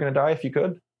the day you're going to die if you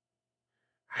could?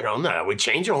 I don't know. That would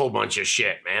change a whole bunch of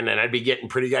shit, man. Then I'd be getting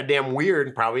pretty goddamn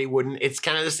weird. Probably wouldn't. It's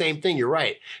kind of the same thing. You're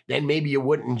right. Then maybe you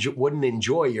wouldn't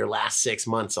enjoy your last 6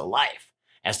 months of life.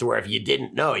 As to where if you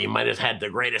didn't know, you might have had the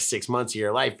greatest 6 months of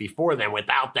your life before then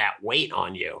without that weight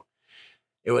on you.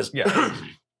 It was. Yeah.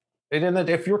 And then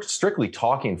if you're strictly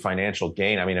talking financial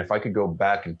gain, I mean, if I could go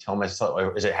back and tell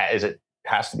myself, is it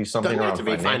has to be something doesn't around have to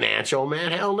be financial,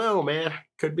 man. Hell no, man.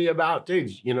 Could be about,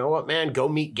 dude, you know what, man? Go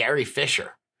meet Gary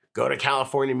Fisher. Go to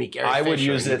California, meet Gary Fisher. I would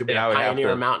use it. You could be a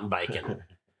pioneer of mountain biking.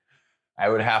 I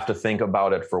would have to think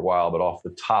about it for a while, but off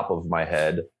the top of my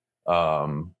head,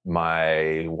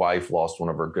 my wife lost one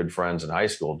of her good friends in high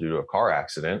school due to a car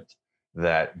accident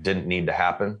that didn't need to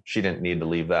happen. She didn't need to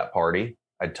leave that party.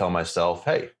 I'd tell myself,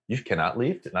 hey, you cannot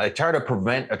leave. And I try to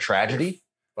prevent a tragedy.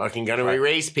 Fucking gonna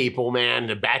erase people, man.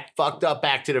 The fucked up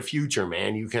Back to the Future,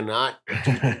 man. You cannot.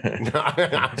 No,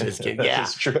 I'm just kidding. Yeah,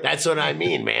 that's what I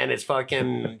mean, man. It's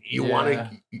fucking. You want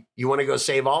to go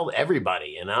save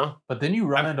everybody, you know. But then you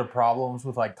run into problems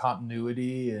with like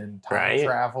continuity and time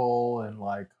travel and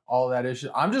like all that issue.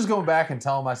 I'm just going back and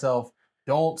telling myself,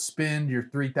 don't spend your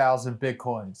 3,000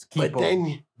 Bitcoins. But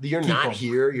then you're not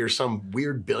here. You're some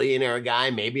weird billionaire guy.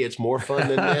 Maybe it's more fun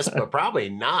than this, but probably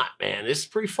not, man. This is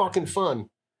pretty fucking fun.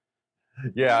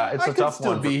 Yeah, it's a tough one.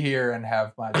 I could still be here and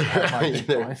have my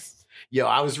Bitcoins. Yo,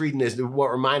 I was reading this.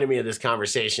 What reminded me of this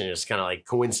conversation is kind of like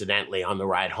coincidentally on the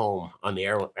ride home, on the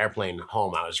airplane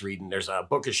home, I was reading. There's a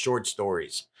book of short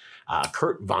stories.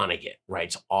 Kurt Vonnegut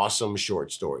writes awesome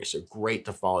short stories. They're great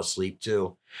to fall asleep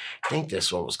to. I think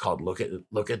this one was called Look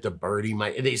at the Birdie.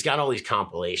 He's got all these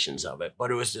compilations of it,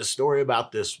 but it was this story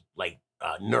about this like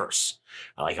nurse,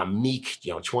 like a meek,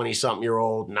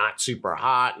 20-something-year-old, not super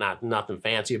hot, nothing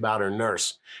fancy about her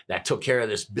nurse that took care of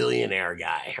this billionaire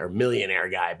guy or millionaire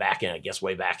guy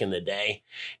way back in the day.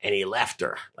 And he left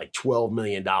her like $12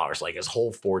 million, like his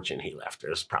whole fortune he left her.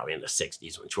 It was probably in the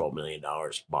 60s when $12 million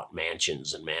bought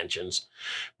mansions and mansions.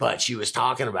 But she was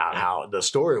talking about how the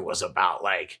story was about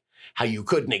like how you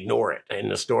couldn't ignore it. And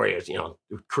the story is,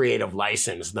 creative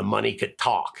license, the money could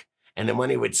talk. And the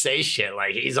money would say shit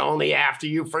like, he's only after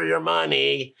you for your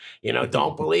money.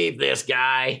 Don't believe this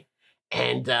guy.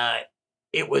 And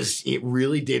it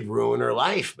really did ruin her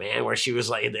life, man, where she was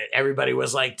like, everybody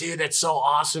was like, dude, that's so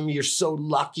awesome. You're so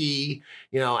lucky.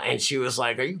 And she was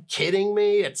like, are you kidding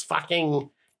me? It's fucking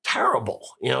terrible.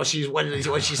 What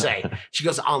did she say? She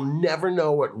goes, I'll never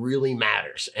know what really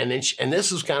matters. And then and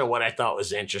this is kind of what I thought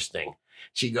was interesting.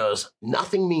 She goes,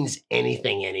 nothing means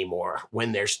anything anymore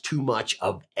when there's too much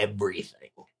of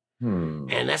everything.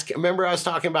 And remember I was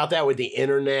talking about that with the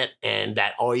internet and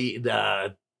that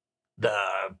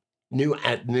the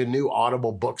new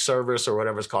Audible book service or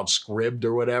whatever it's called, Scribd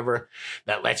or whatever,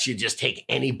 that lets you just take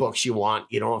any books you want.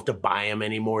 You don't have to buy them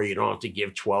anymore. You don't have to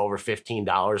give $12 or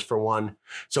 $15 for one.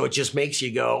 So it just makes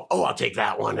you go, oh, I'll take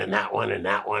that one and that one and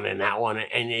that one and that one.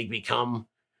 And they become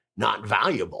not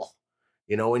valuable.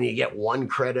 When you get 1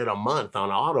 credit a month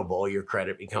on Audible, your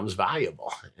credit becomes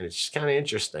valuable. And it's just kind of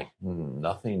interesting.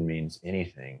 Nothing means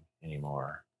anything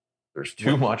anymore. There's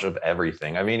too much of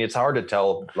everything. I mean, it's hard to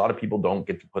tell. A lot of people don't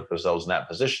get to put themselves in that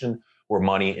position where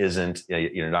money isn't,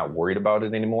 you're not worried about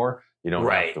it anymore. You don't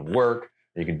have to work.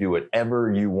 You can do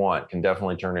whatever you want. Can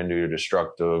definitely turn into a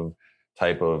destructive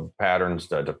type of patterns,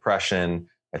 depression.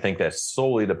 I think that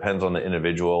solely depends on the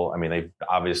individual. I mean,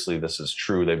 this is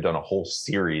true. They've done a whole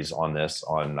series on this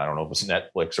on, I don't know if it's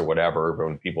Netflix or whatever, but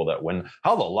when people that win,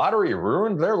 how the lottery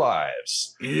ruined their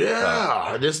lives.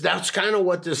 Yeah. That's kind of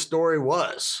what this story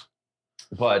was.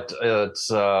 But it's,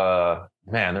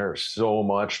 man, there's so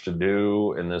much to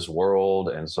do in this world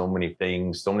and so many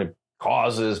things, so many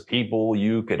causes, people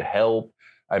you could help.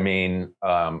 I mean,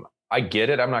 I get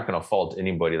it. I'm not going to fault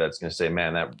anybody that's going to say,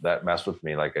 man, that messed with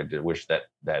me. Like I did wish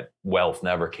that wealth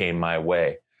never came my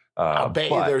way. I'll bet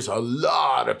you there's a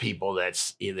lot of people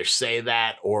that either say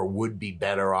that or would be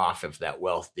better off if that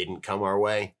wealth didn't come our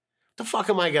way. What the fuck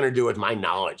am I going to do with my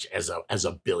knowledge as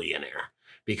a billionaire?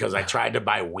 Because I tried to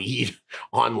buy weed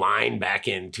online back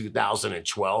in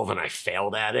 2012 and I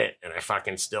failed at it. And I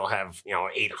fucking still have,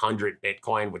 800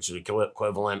 Bitcoin, which is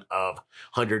equivalent of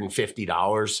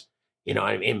 $150.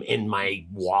 In my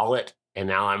wallet, and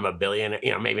now I'm a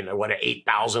billionaire, maybe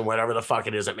 8,000, whatever the fuck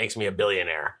it is that makes me a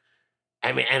billionaire.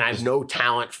 I mean, and I have no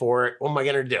talent for it. What am I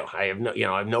going to do? I have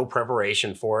no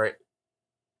preparation for it.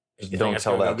 Don't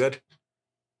tell that good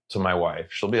to my wife.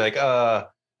 She'll be like,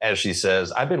 as she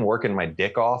says, I've been working my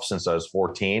dick off since I was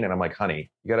 14. And I'm like,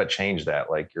 honey, you got to change that.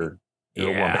 Like you're a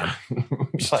woman.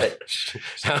 But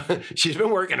she's been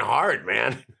working hard,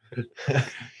 man.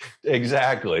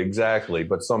 Exactly.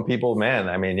 But some people, man,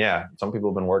 I mean, some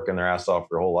people have been working their ass off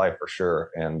their whole life for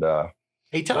sure. And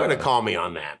hey, tell her to call me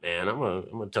on that, man. I'm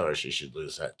gonna tell her she should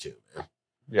lose that too, man.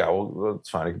 Yeah, well, it's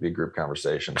fine. It could be a group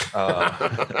conversation.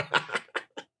 But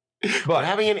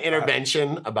having an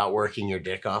intervention about working your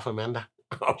dick off, Amanda.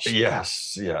 Oh,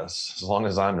 yes. As long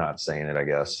as I'm not saying it, I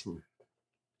guess.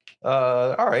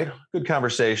 All right. Good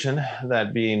conversation.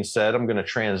 That being said, I'm going to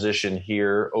transition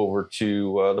here over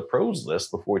to the pros list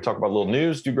before we talk about a little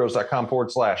news.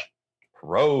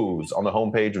 DudeGrows.com/pros. On the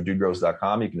homepage of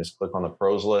DudeGrows.com, you can just click on the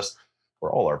pros list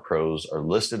where all our pros are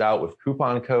listed out with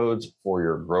coupon codes for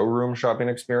your grow room shopping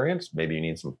experience. Maybe you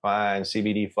need some fine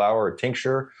CBD flower or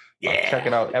tincture. Check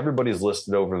it out. Everybody's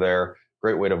listed over there.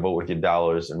 Great way to vote with your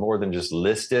dollars, and more than just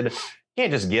listed. You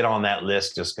can't just get on that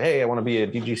list. Just, hey, I want to be a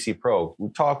DGC pro. We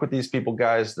talk with these people,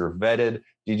 guys. They're vetted,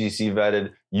 DGC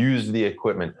vetted, use the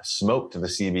equipment, smoked the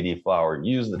CBD flower,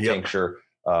 use the tincture.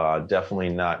 Definitely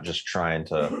not just trying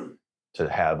to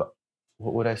have,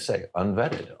 what would I say?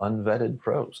 Unvetted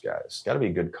pros, guys. Got to be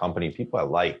a good company. People I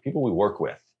like, people we work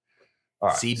with. All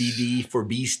right. CBD for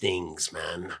bee stings,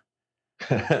 man.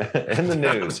 In the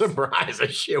news. I'm surprised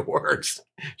that shit works.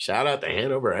 Shout out to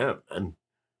Hanover Hemp, man.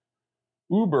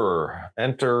 Uber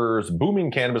enters booming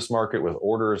cannabis market with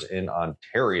orders in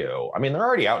Ontario. I mean, they're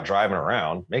already out driving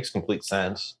around. Makes complete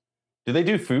sense. Do they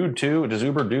do food too? Does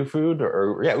Uber do food?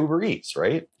 Or Uber Eats,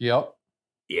 right? Yep.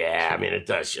 Yeah, I mean, it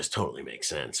does just totally make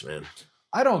sense, man.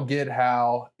 I don't get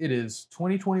how it is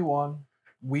 2021.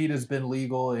 Weed has been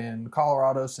legal in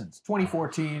Colorado since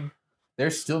 2014.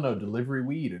 There's still no delivery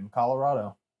weed in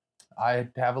Colorado. I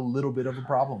have a little bit of a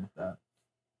problem with that.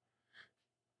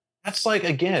 That's like,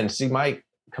 again, see, my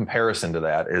comparison to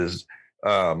that is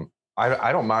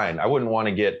I don't mind. I wouldn't want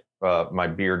to get my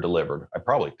beer delivered. I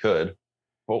probably could,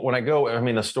 but when I go, I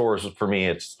mean, the stores for me,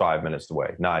 it's 5 minutes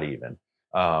away, not even.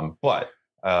 But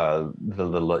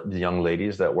the young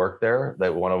ladies that work there,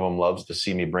 that one of them loves to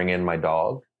see me bring in my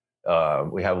dog.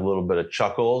 We have a little bit of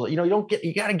chuckle.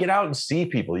 You got to get out and see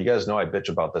people. You guys know I bitch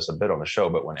about this a bit on the show,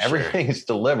 but when everything is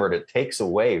delivered, it takes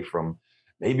away from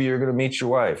maybe you're going to meet your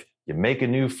wife, you make a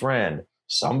new friend,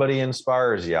 somebody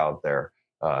inspires you out there.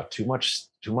 Too much.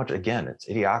 Again, it's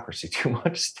idiocracy. Too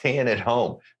much staying at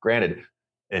home. Granted,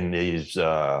 in these,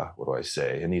 what do I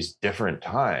say? In these different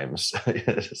times,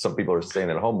 some people are staying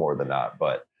at home more than not.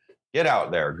 But get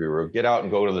out there, Guru. Get out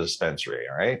and go to the dispensary.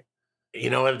 All right. You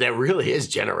know what? That really is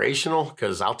generational,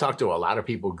 because I'll talk to a lot of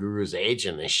people Guru's age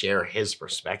and they share his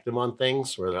perspective on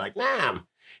things where they're like, nah, I'm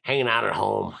hanging out at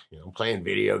home, playing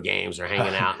video games or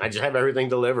hanging out. And I just have everything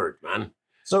delivered, man.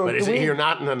 So, but you're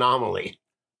not an anomaly.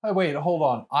 Oh, wait, hold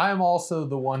on. I'm also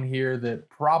the one here that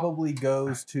probably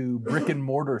goes to brick and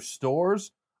mortar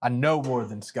stores. I know more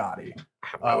than Scotty.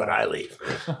 Why would I leave?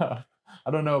 I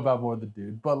don't know about more than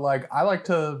dude, but like I like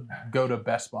to go to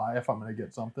Best Buy if I'm going to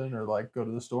get something, or like go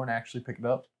to the store and actually pick it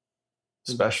up.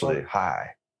 Especially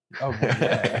high. Oh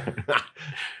yeah.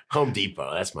 Home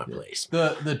Depot, that's my place.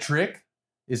 The trick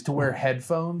is to wear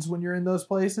headphones when you're in those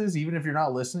places, even if you're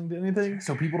not listening to anything,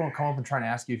 so people don't come up and try and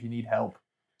ask you if you need help.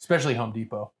 Especially Home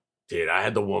Depot. Dude, I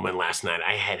had the woman last night.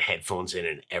 I had headphones in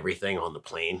and everything on the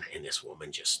plane, and this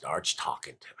woman just starts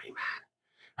talking to me,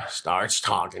 man. Starts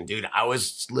talking, dude. I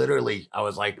was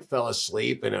like, fell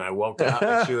asleep, and then I woke up,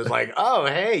 and she was like, "Oh,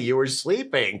 hey, you were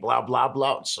sleeping." Blah blah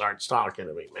blah. Starts talking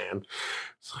to me, man.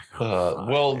 It's like,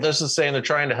 well, man. This is saying they're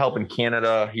trying to help in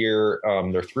Canada here.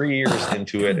 They're 3 years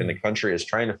into it, and the country is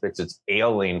trying to fix its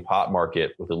ailing pot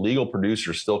market, with illegal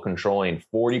producers still controlling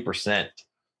 40%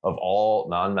 of all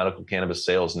non-medical cannabis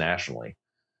sales nationally.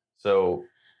 So,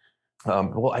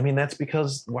 well, I mean, that's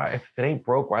because if it ain't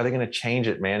broke, why are they going to change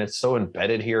it, man? It's so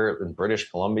embedded here in British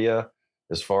Columbia,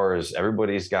 as far as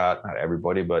everybody's got, not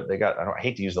everybody, but they got, I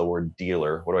hate to use the word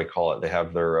dealer. What do I call it? They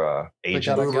have their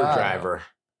agent. Uber driver.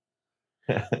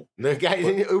 The guy,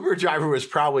 the Uber driver was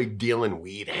probably dealing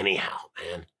weed anyhow,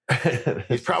 man.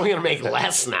 He's probably going to make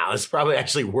less now. It's probably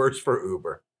actually worse for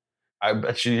Uber. I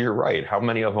bet you're right. How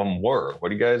many of them were?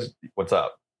 What's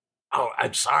up? Oh,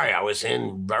 I'm sorry. I was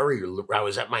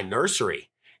at my nursery,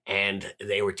 and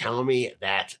they were telling me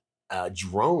that a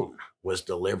drone was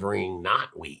delivering not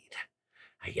weed.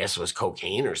 I guess it was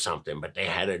cocaine or something, but they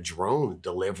had a drone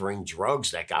delivering drugs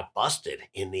that got busted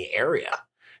in the area.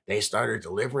 They started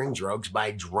delivering drugs by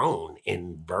drone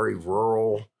in very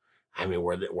rural. I mean,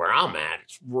 where I'm at,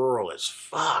 it's rural as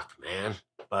fuck, man.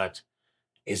 But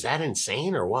is that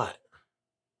insane or what?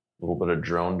 A little bit of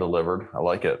drone delivered. I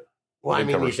like it. Well, I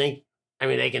mean,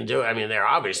 they can do it. I mean,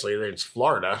 it's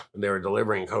Florida, and they were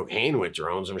delivering cocaine with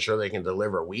drones. I'm sure they can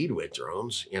deliver weed with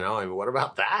drones. I mean, what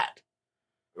about that?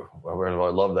 Well, I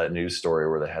love that news story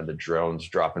where they had the drones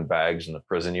dropping bags in the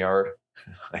prison yard.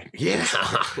 Yeah,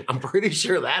 I'm pretty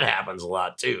sure that happens a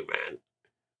lot too,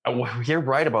 man. You're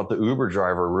right about the Uber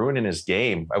driver ruining his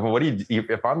game. I mean,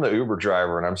 if I'm the Uber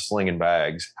driver and I'm slinging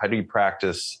bags, how do you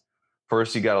practice?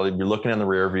 First, you're looking in the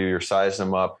rear view, you're sizing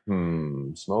them up.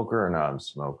 Smoker or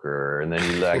non-smoker? And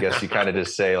then I guess you kind of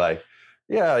just say like,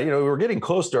 yeah, we're getting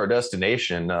close to our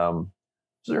destination.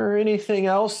 Is there anything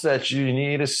else that you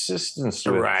need assistance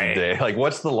with today? Like,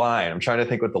 what's the line? I'm trying to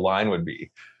think what the line would be.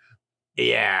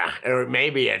 Yeah. Or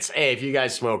maybe it's, hey, if you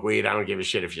guys smoke weed, I don't give a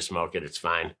shit if you smoke it. It's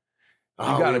fine. You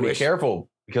got to be careful.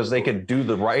 Because they could do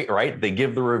the right. They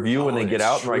give the review when they get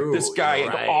out. And like, this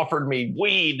guy offered me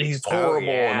weed. He's horrible.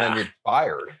 And then you're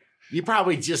fired. You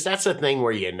probably that's a thing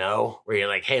where where you're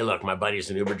like, hey, look, my buddy's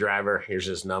an Uber driver. Here's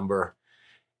his number.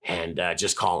 And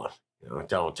just call him.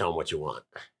 Tell him what you want.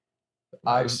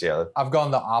 I've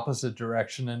gone the opposite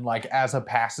direction. And like as a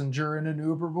passenger in an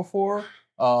Uber before,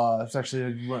 it's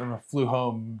actually when I flew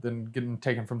home, then getting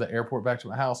taken from the airport back to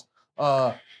my house.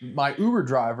 My Uber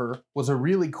driver was a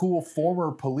really cool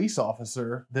former police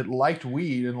officer that liked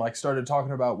weed and like started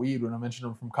talking about weed when I mentioned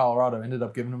him from Colorado. Ended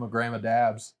up giving him a gram of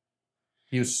dabs.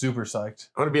 He was super psyched.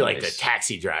 I want to be like the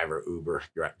taxi driver, Uber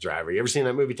driver. You ever seen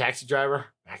that movie Taxi Driver?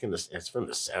 It's from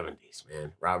the 70s,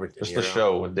 man. Robert De Niro. Just the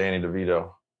show with Danny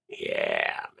DeVito.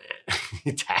 Yeah,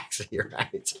 man. Taxi, you're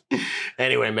right.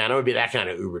 Anyway, man, I would be that kind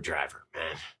of Uber driver,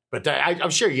 man. But I'm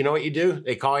sure you know what you do.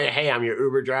 They call you, hey, I'm your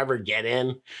Uber driver. Get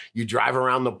in. You drive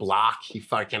around the block. He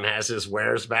fucking has his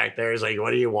wares back there. He's like,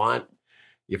 what do you want?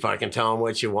 You fucking tell him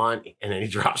what you want. And then he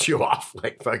drops you off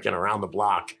like fucking around the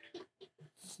block.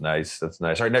 Nice. That's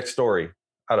nice. All right, next story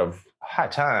out of High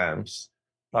Times.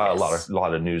 A Yes.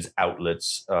 lot of news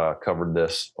outlets covered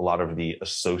this. A lot of the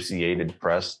Associated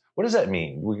Press. What does that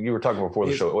mean? You were talking before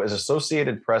the show. Does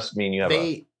Associated Press mean you have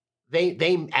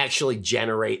They actually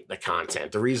generate the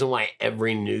content. The reason why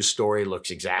every news story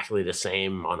looks exactly the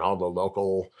same on all the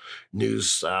local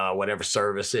news, whatever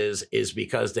services, is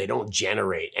because they don't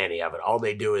generate any of it. All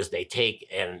they do is they take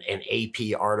an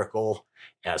AP article,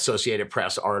 Associated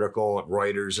Press article,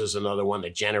 Reuters is another one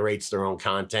that generates their own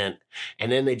content,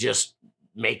 and then they just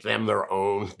make them their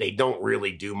own. They don't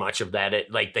really do much of that.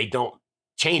 They don't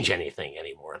change anything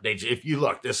anymore. If you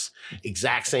look, this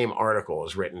exact same article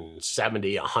is written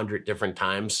 70, 100 different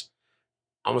times,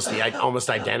 almost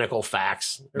identical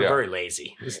facts. They're very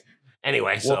lazy.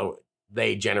 Anyway, so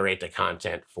they generate the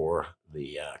content for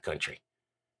the country.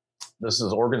 This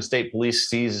is Oregon State Police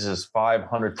seizes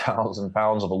 500,000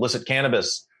 pounds of illicit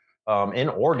cannabis in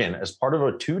Oregon as part of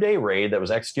a 2-day raid that was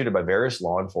executed by various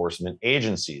law enforcement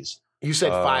agencies. You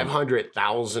said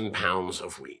 500,000 pounds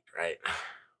of weed, right?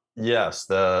 Yes,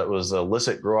 it was an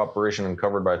illicit grow operation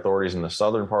uncovered by authorities in the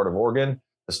southern part of Oregon.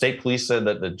 The state police said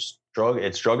that its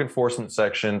drug enforcement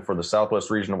section for the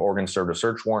southwest region of Oregon served a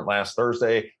search warrant last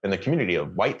Thursday in the community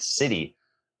of White City,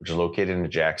 which is located in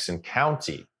Jackson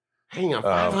County. Hang on,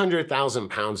 500,000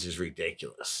 pounds is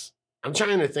ridiculous. I'm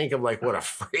trying to think of like what a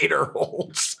freighter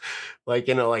holds, like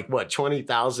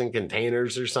 20,000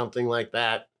 containers or something like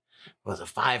that. Was it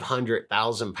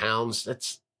 500,000 pounds?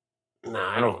 That's I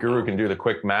don't know if Guru can do the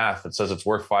quick math. It says it's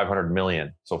worth 500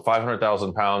 million. So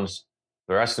 500,000 pounds.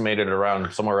 They're estimated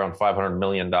around somewhere around $500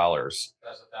 million.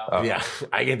 Yeah,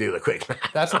 I can do the quick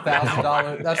math. That's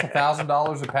 $1,000. That's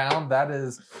 $1,000 a pound. That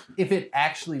is, if it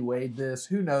actually weighed this,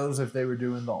 who knows if they were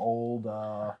doing the old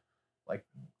like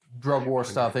drug war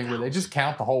style thing where they just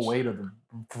count the whole weight of the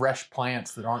fresh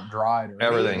plants that aren't dried or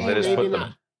everything. They just Maybe put the not.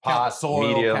 count pot, the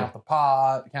soil, medium. count the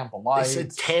pot, count the They lights.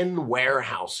 said 10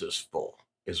 warehouses full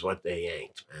is what they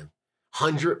yanked, man.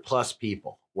 100+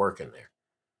 people working there.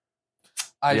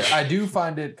 I do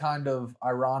find it kind of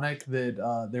ironic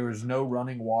that there was no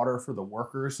running water for the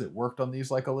workers that worked on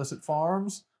these like illicit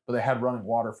farms, but they had running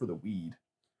water for the weed,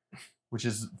 which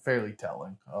is fairly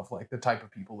telling of like the type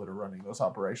of people that are running those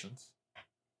operations.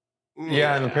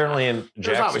 Yeah, and apparently in There's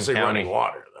Jackson obviously County, running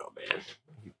water though, man.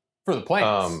 For the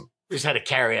plants. We just had to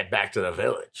carry it back to the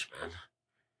village, man.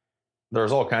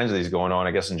 there's all kinds of these going on.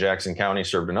 I guess in Jackson County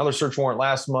served another search warrant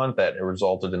last month that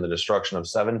resulted in the destruction of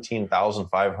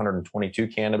 17,522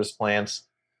 cannabis plants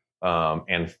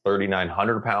and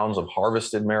 3,900 pounds of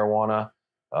harvested marijuana.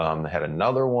 They had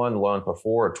another one month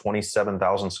before, a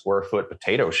 27,000 square foot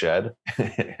potato shed.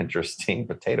 Interesting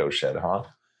potato shed, huh?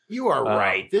 You are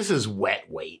right. This is wet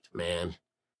weight, man.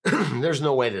 There's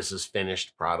no way this is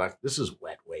finished product. This is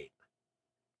wet weight.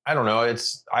 I don't know.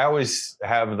 I always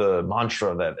have the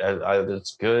mantra that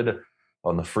it's good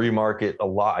on the free market a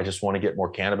lot. I just want to get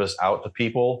more cannabis out to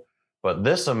people. But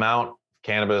this amount of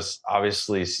cannabis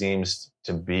obviously seems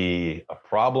to be a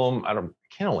problem. I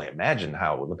can't only imagine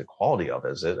what the quality of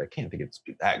it is. I can't think it's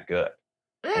that good.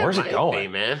 Where's it might going? be,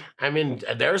 man? I mean,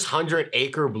 there's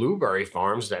 100-acre blueberry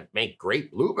farms that make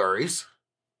great blueberries.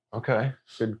 Okay,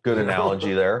 good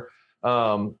analogy there.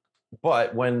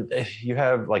 But when you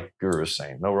have, like Guru was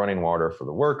saying, no running water for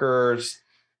the workers,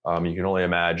 you can only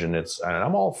imagine and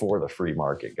I'm all for the free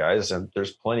market, guys. And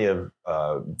there's plenty of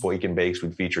Wake and Bakes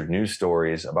with featured news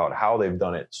stories about how they've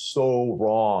done it so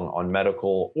wrong on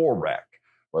medical or rec,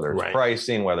 whether it's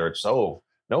pricing, whether it's, no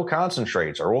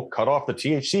concentrates, or we'll cut off the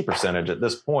THC percentage at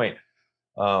this point.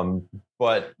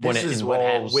 But when it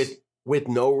involves with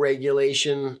no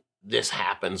regulation, this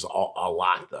happens a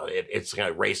lot, though. It's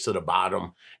going to race to the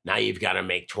bottom. Now you've got to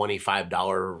make $25,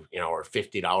 or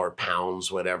 $50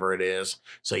 pounds, whatever it is.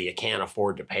 So you can't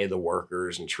afford to pay the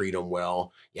workers and treat them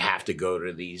well. You have to go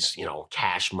to these,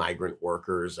 cash migrant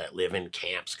workers that live in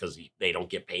camps because they don't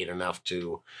get paid enough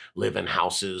to live in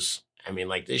houses. I mean,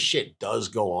 like, this shit does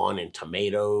go on in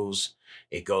tomatoes.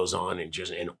 It goes on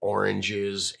in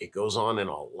oranges. It goes on in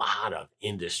a lot of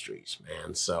industries,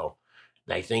 man. So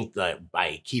I think that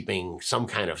by keeping some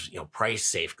kind of price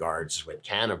safeguards with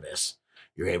cannabis,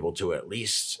 you're able to at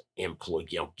least employ,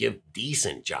 give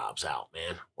decent jobs out,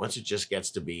 man. Once it just gets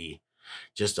to be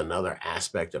just another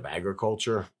aspect of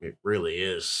agriculture, it really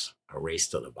is a race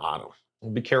to the bottom.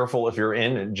 Be careful if you're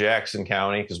in Jackson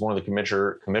County, because one of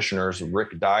the commissioners,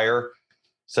 Rick Dyer,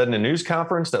 said in a news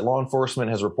conference that law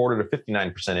enforcement has reported a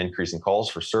 59% increase in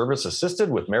calls for service assisted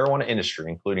with marijuana industry,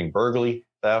 including burglary,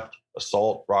 theft,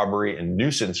 assault, robbery, and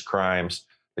nuisance crimes.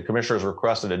 The commissioners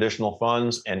requested additional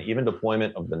funds and even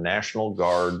deployment of the National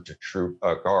Guard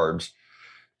guards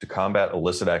to combat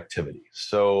illicit activity.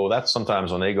 So that's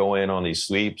sometimes when they go in on these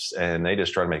sweeps and they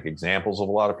just try to make examples of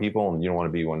a lot of people, and you don't want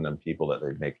to be one of them people that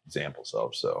they make examples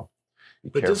of. So,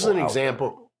 but this is an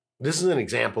example. This is an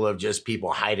example of just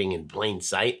people hiding in plain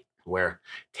sight, where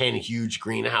 10 huge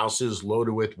greenhouses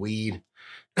loaded with weed.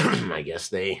 I guess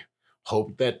they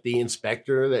hope that the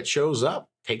inspector that shows up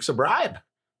takes a bribe.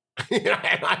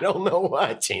 I don't know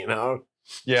what,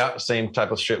 Yeah, same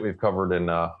type of shit we've covered in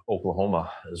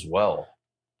Oklahoma as well.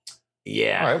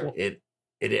 Yeah. All right, well,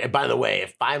 it. By the way,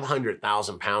 if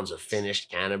 500,000 pounds of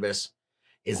finished cannabis,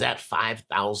 is that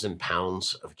 5,000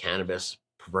 pounds of cannabis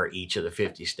for each of the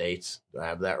 50 states? Do I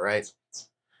have that right?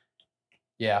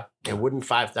 Yeah. And wouldn't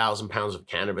 5,000 pounds of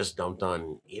cannabis dumped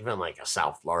on even like a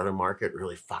South Florida market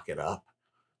really fuck it up?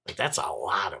 Like, that's a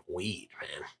lot of weed,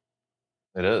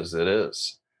 man. It is. It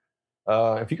is.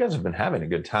 If you guys have been having a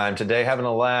good time today, having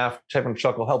a laugh, having a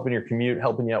chuckle, helping your commute,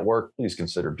 helping you at work, please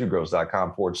consider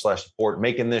dudegrows.com/support,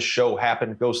 making this show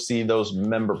happen. Go see those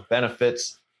member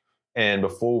benefits. And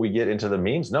before we get into the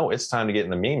memes, no, it's time to get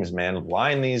in the memes, man.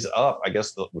 Line these up. I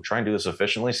guess we'll try and do this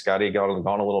efficiently. Scotty gone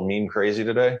a little meme crazy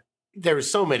today.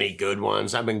 There's so many good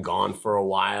ones. I've been gone for a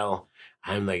while.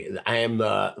 I am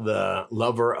the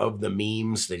lover of the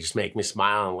memes. They just make me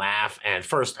smile and laugh. And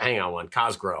first, hang on one.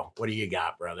 Cosgrow, what do you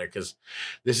got, brother? Because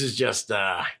this is just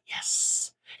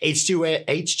yes.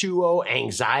 H2O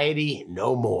anxiety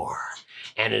no more.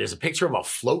 And it is a picture of a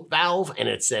float valve, and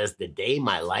it says, "The day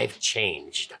my life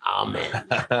changed. Amen."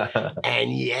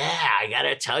 And yeah, I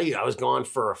gotta tell you, I was gone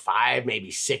for 5,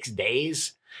 maybe 6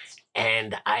 days,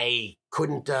 and I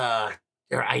couldn't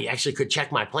or I actually could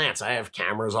check my plants. I have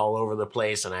cameras all over the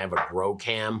place, and I have a grow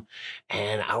cam,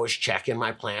 and I was checking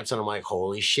my plants, and I'm like,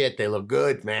 holy shit, they look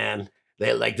good, man.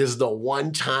 They like, this is the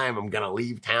one time I'm going to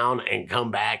leave town and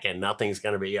come back and nothing's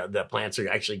going to be, the plants are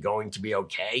actually going to be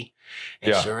okay.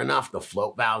 And sure enough, the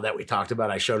float valve that we talked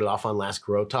about, I showed it off on last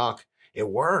Grow Talk. It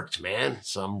worked, man.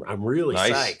 So I'm really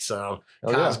psyched. So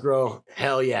Cosgrow,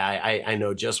 hell yeah, I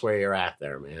know just where you're at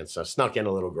there, man. So snuck in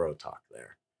a little Grow Talk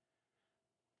there.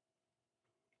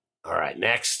 All right,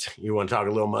 next, you want to talk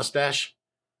a little mustache?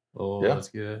 Oh, that's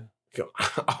good.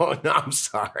 Oh no, I'm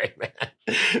sorry, man.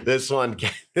 This one's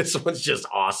just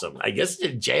awesome. I guess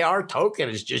the JR token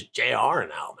is just JR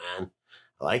now, man.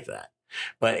 I like that.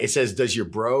 But it says, "Does your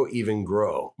bro even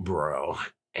grow, bro?"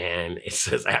 And it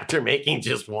says, after making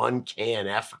just one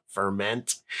KNF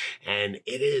ferment, and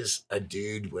it is a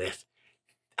dude with.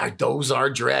 Those are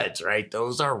dreads, right?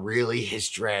 Those are really his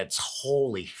dreads.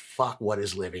 Holy fuck, what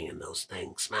is living in those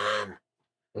things, man?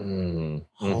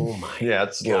 Oh my yeah,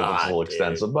 it's a little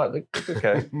extensive, but it's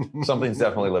okay. Something's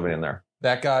definitely living in there.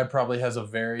 That guy probably has a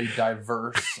very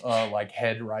diverse like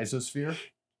head rhizosphere.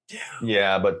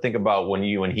 Yeah, but think about when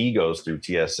he goes through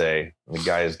TSA, the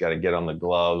guy's got to get on the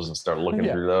gloves and start looking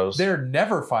through those. They're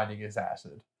never finding his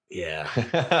acid. Yeah.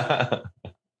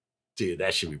 Dude,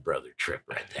 that should be Brother Trip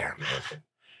right there, man.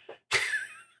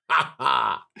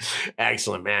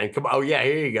 Excellent, man. Come on. Oh, yeah,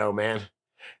 here you go, man.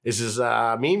 This is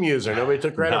meme user. Nobody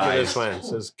took credit for this one. It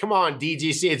says, "Come on,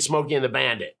 DGC." It's Smokey and the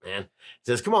Bandit, man. It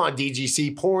says, "Come on,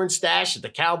 DGC, porn stash at the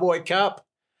Cowboy Cup."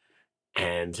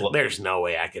 And there's no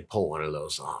way I could pull one of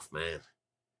those off, man.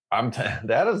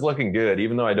 That is looking good.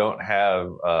 Even though I don't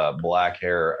have black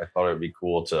hair, I thought it would be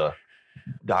cool to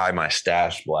dye my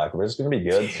stash black. But it's going to be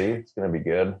good. See, it's going to be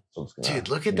good. So it's gonna Dude,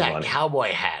 look at that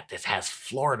cowboy hat that has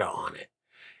Florida on it.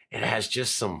 It has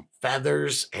just some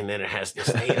feathers, and then it has the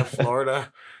state of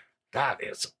Florida. That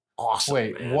is awesome.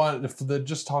 Wait, man.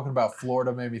 Just talking about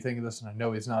Florida made me think of this, and I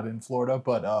know he's not in Florida,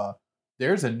 but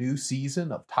there's a new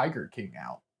season of Tiger King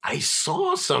out. I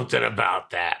saw something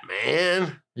about that,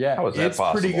 man. Yeah, how is that it's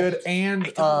possible? Pretty good.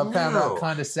 And found know. out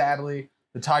kind of sadly,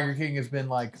 the Tiger King has been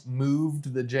like moved to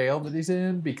the jail that he's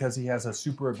in because he has a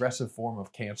super aggressive form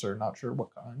of cancer. Not sure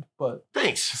what kind, but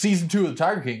Thanks. season 2 of the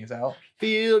Tiger King is out.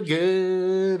 Feel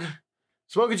good.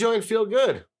 Smoke a joint, feel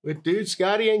good with Dude,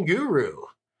 Scotty, and Guru.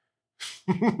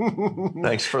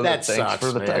 Thanks for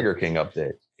the Tiger King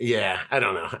update. Yeah, I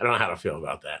don't know. I don't know how to feel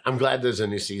about that. I'm glad there's a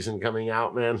new season coming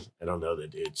out, man. I don't know the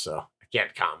dude, so I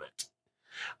can't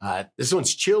comment. This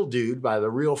one's Chill Dude by the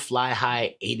Real Fly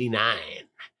High 89.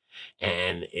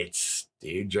 And it's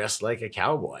dude dressed like a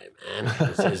cowboy, man.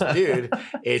 It says, "Dude,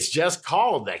 it's just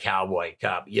called the Cowboy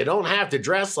Cup. You don't have to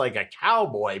dress like a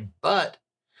cowboy, but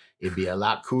it'd be a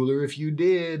lot cooler if you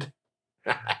did."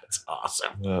 That's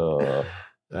awesome.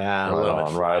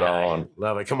 Right on.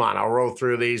 Love it. Come on, I'll roll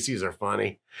through these. These are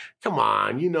funny. Come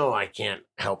on, I can't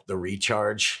help the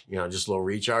recharge. Just a little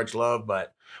recharge love.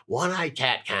 But One Eye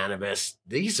Cat Cannabis,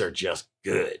 these are just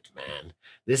good, man.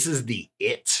 This is the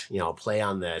It, play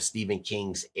on the Stephen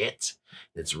King's It.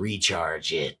 It's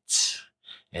Recharge It.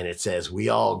 And it says, we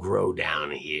all grow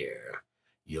down here.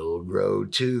 You'll grow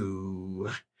too.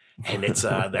 And it's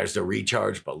there's the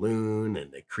recharge balloon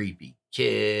and the creepy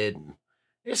kid. And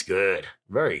it's good.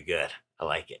 Very good. I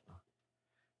like it.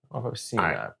 I don't know if I've seen All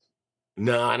right. that.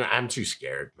 No, I'm too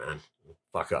scared, man.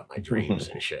 Fuck up my dreams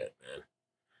and shit, man.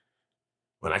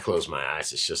 When I close my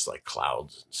eyes, it's just like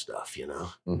clouds and stuff,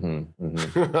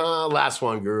 Last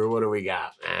one, Guru. What do we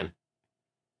got, man?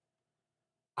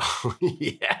 Oh,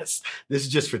 yes. This is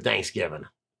just for Thanksgiving.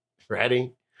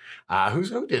 Ready?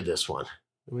 Who did this one?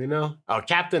 Do we know? Oh,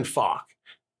 Captain Falk.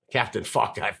 Captain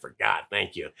Falk, I forgot.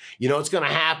 Thank you. You know what's going to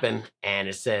happen? And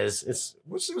it says,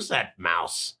 what's that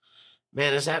mouse?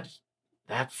 Man, is that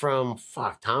from,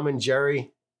 Tom and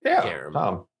Jerry? Yeah, Can't remember.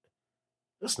 Tom.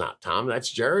 That's not Tom. That's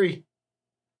Jerry.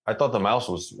 I thought the mouse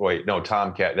was,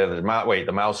 Tomcat.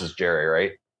 The mouse is Jerry,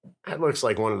 right? That looks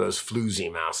like one of those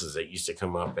floozy mouses that used to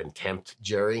come up and tempt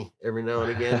Jerry every now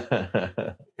and again.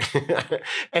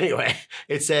 Anyway,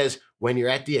 it says, when you're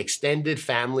at the extended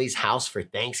family's house for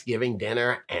Thanksgiving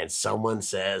dinner and someone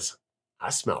says, I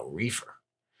smell reefer.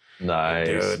 Nice.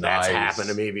 Dude, that's nice. happened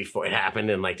to me before. It happened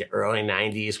in like the early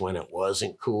 90s when it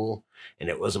wasn't cool. And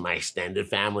it wasn't my extended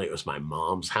family. It was my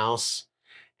mom's house.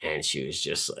 And she was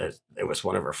just, it was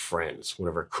one of her friends, one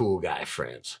of her cool guy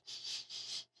friends.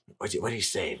 What do you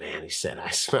say, man? He said, I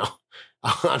smell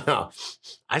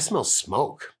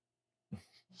smoke.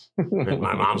 And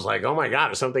my mom's like, oh my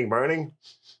God, is something burning?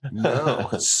 No,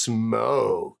 it's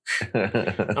smoke.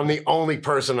 I'm the only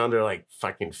person under like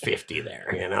fucking 50 there,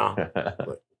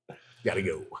 Gotta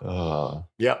go.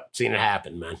 Yep, seen it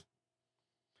happen, man.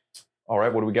 All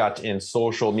right, what do we got in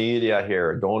social media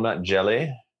here? Donut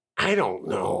jelly. I don't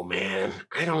know, man.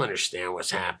 I don't understand what's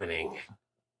happening.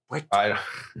 What?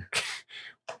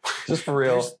 Just for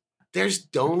real. There's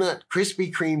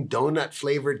Krispy Kreme donut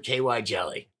flavored KY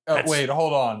jelly. Wait,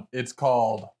 hold on. It's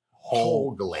called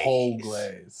Whole glaze. Whole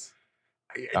glaze.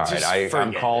 All right,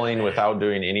 I'm calling without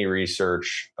doing any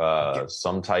research.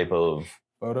 Some type of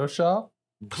Photoshop?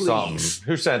 something. Please.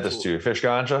 Who sent this to you? Fish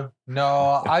Ganja?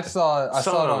 No, I saw it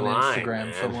on online, Instagram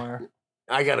man. somewhere.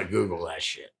 I gotta Google that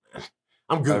shit, man.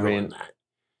 I'm Googling that.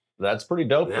 That's pretty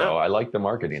dope, Yeah. though. I like the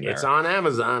marketing there. It's on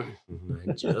Amazon.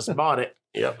 I just bought it.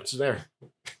 Yep, it's there.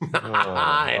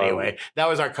 Anyway, that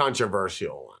was our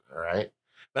controversial one, all right?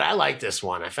 But I like this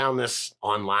one. I found this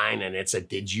online, and it's a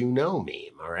 "Did you know"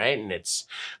 meme, all right? And it's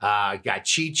got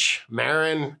Cheech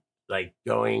Marin like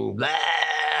going blah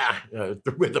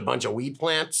with a bunch of weed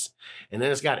plants, and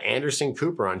then it's got Anderson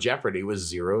Cooper on Jeopardy with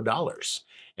 $0.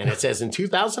 And it says, in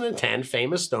 2010,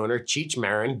 famous stoner Cheech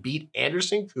Marin beat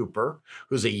Anderson Cooper,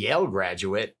 who's a Yale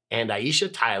graduate, and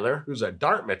Aisha Tyler, who's a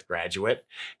Dartmouth graduate,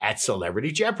 at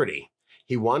Celebrity Jeopardy.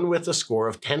 He won with a score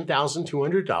of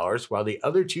 $10,200, while the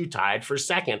other two tied for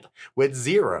second with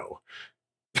 $0.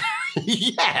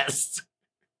 Yes.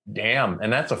 Damn.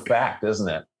 And that's a fact, isn't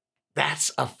it? That's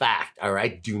a fact, all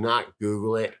right? Do not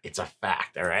Google it. It's a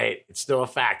fact, all right? It's still a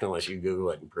fact unless you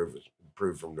Google it and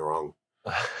prove from the wrong.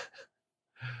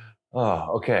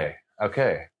 Oh, okay.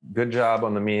 Okay. Good job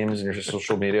on the memes and your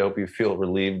social media. Hope you feel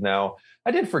relieved now.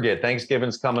 I did forget.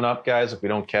 Thanksgiving's coming up, guys. If we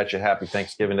don't catch it, happy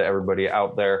Thanksgiving to everybody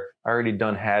out there. I already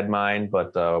had mine,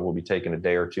 but we'll be taking a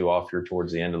day or two off here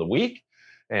towards the end of the week.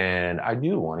 And I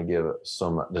do want to give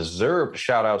some deserved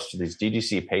shout outs to these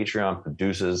DGC Patreon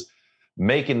producers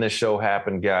making this show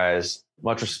happen, guys.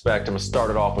 Much respect. I'm going to start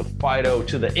it off with Fido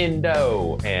to the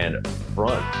Indo and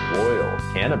Front Royal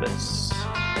Cannabis.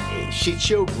 Shit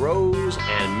Show Bros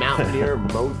and Mountaineer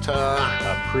Mota.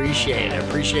 Appreciate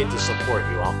the support,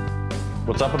 you all.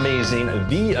 What's up, amazing?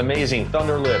 The amazing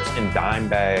Thunder Lips and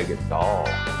Dimebag Doll.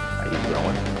 How you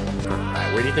growing? All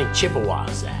right, where do you think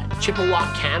Chippewa's at?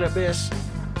 Chippewa Cannabis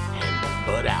and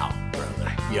Bud Out,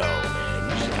 brother. Yo, man,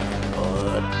 you should have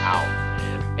Bud Out,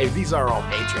 man. Hey, these are all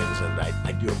patrons, and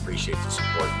I do appreciate the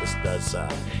support. This does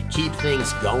keep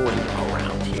things going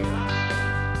around here.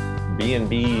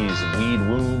 B&B's Weed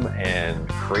Womb and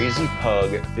Crazy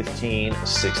Pug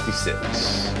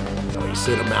 1566. Oh, you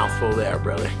said a mouthful there,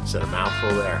 brother. You said a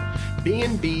mouthful there.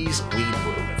 B&B's Weed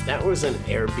Womb. If that was an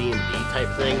Airbnb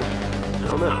type thing, I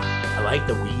don't know. I like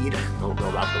the weed. I don't know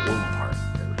about the womb part.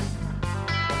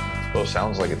 Well,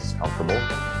 sounds like it's comfortable.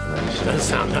 It does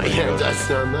sound nice. Yeah, it does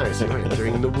sound nice. You're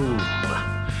entering the womb.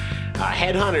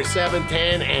 Headhunter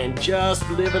 710 and Just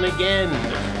Living Again.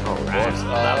 All right. What's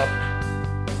up?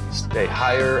 Stay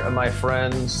higher, my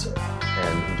friends,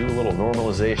 and do a little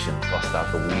normalization. Bust out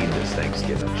the weed this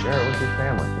Thanksgiving. Share it with your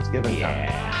family. It's giving time.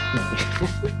 Yeah.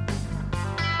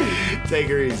 Take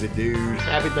her easy, dude.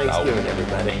 Happy Thanksgiving,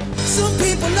 everybody. Some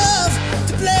people love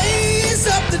to blaze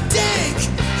up the dank.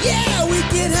 Yeah, we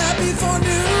get happy for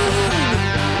noon.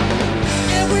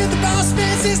 And when the boss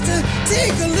man says to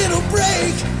take a little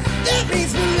break, that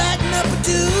means we're lighting up a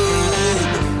dude.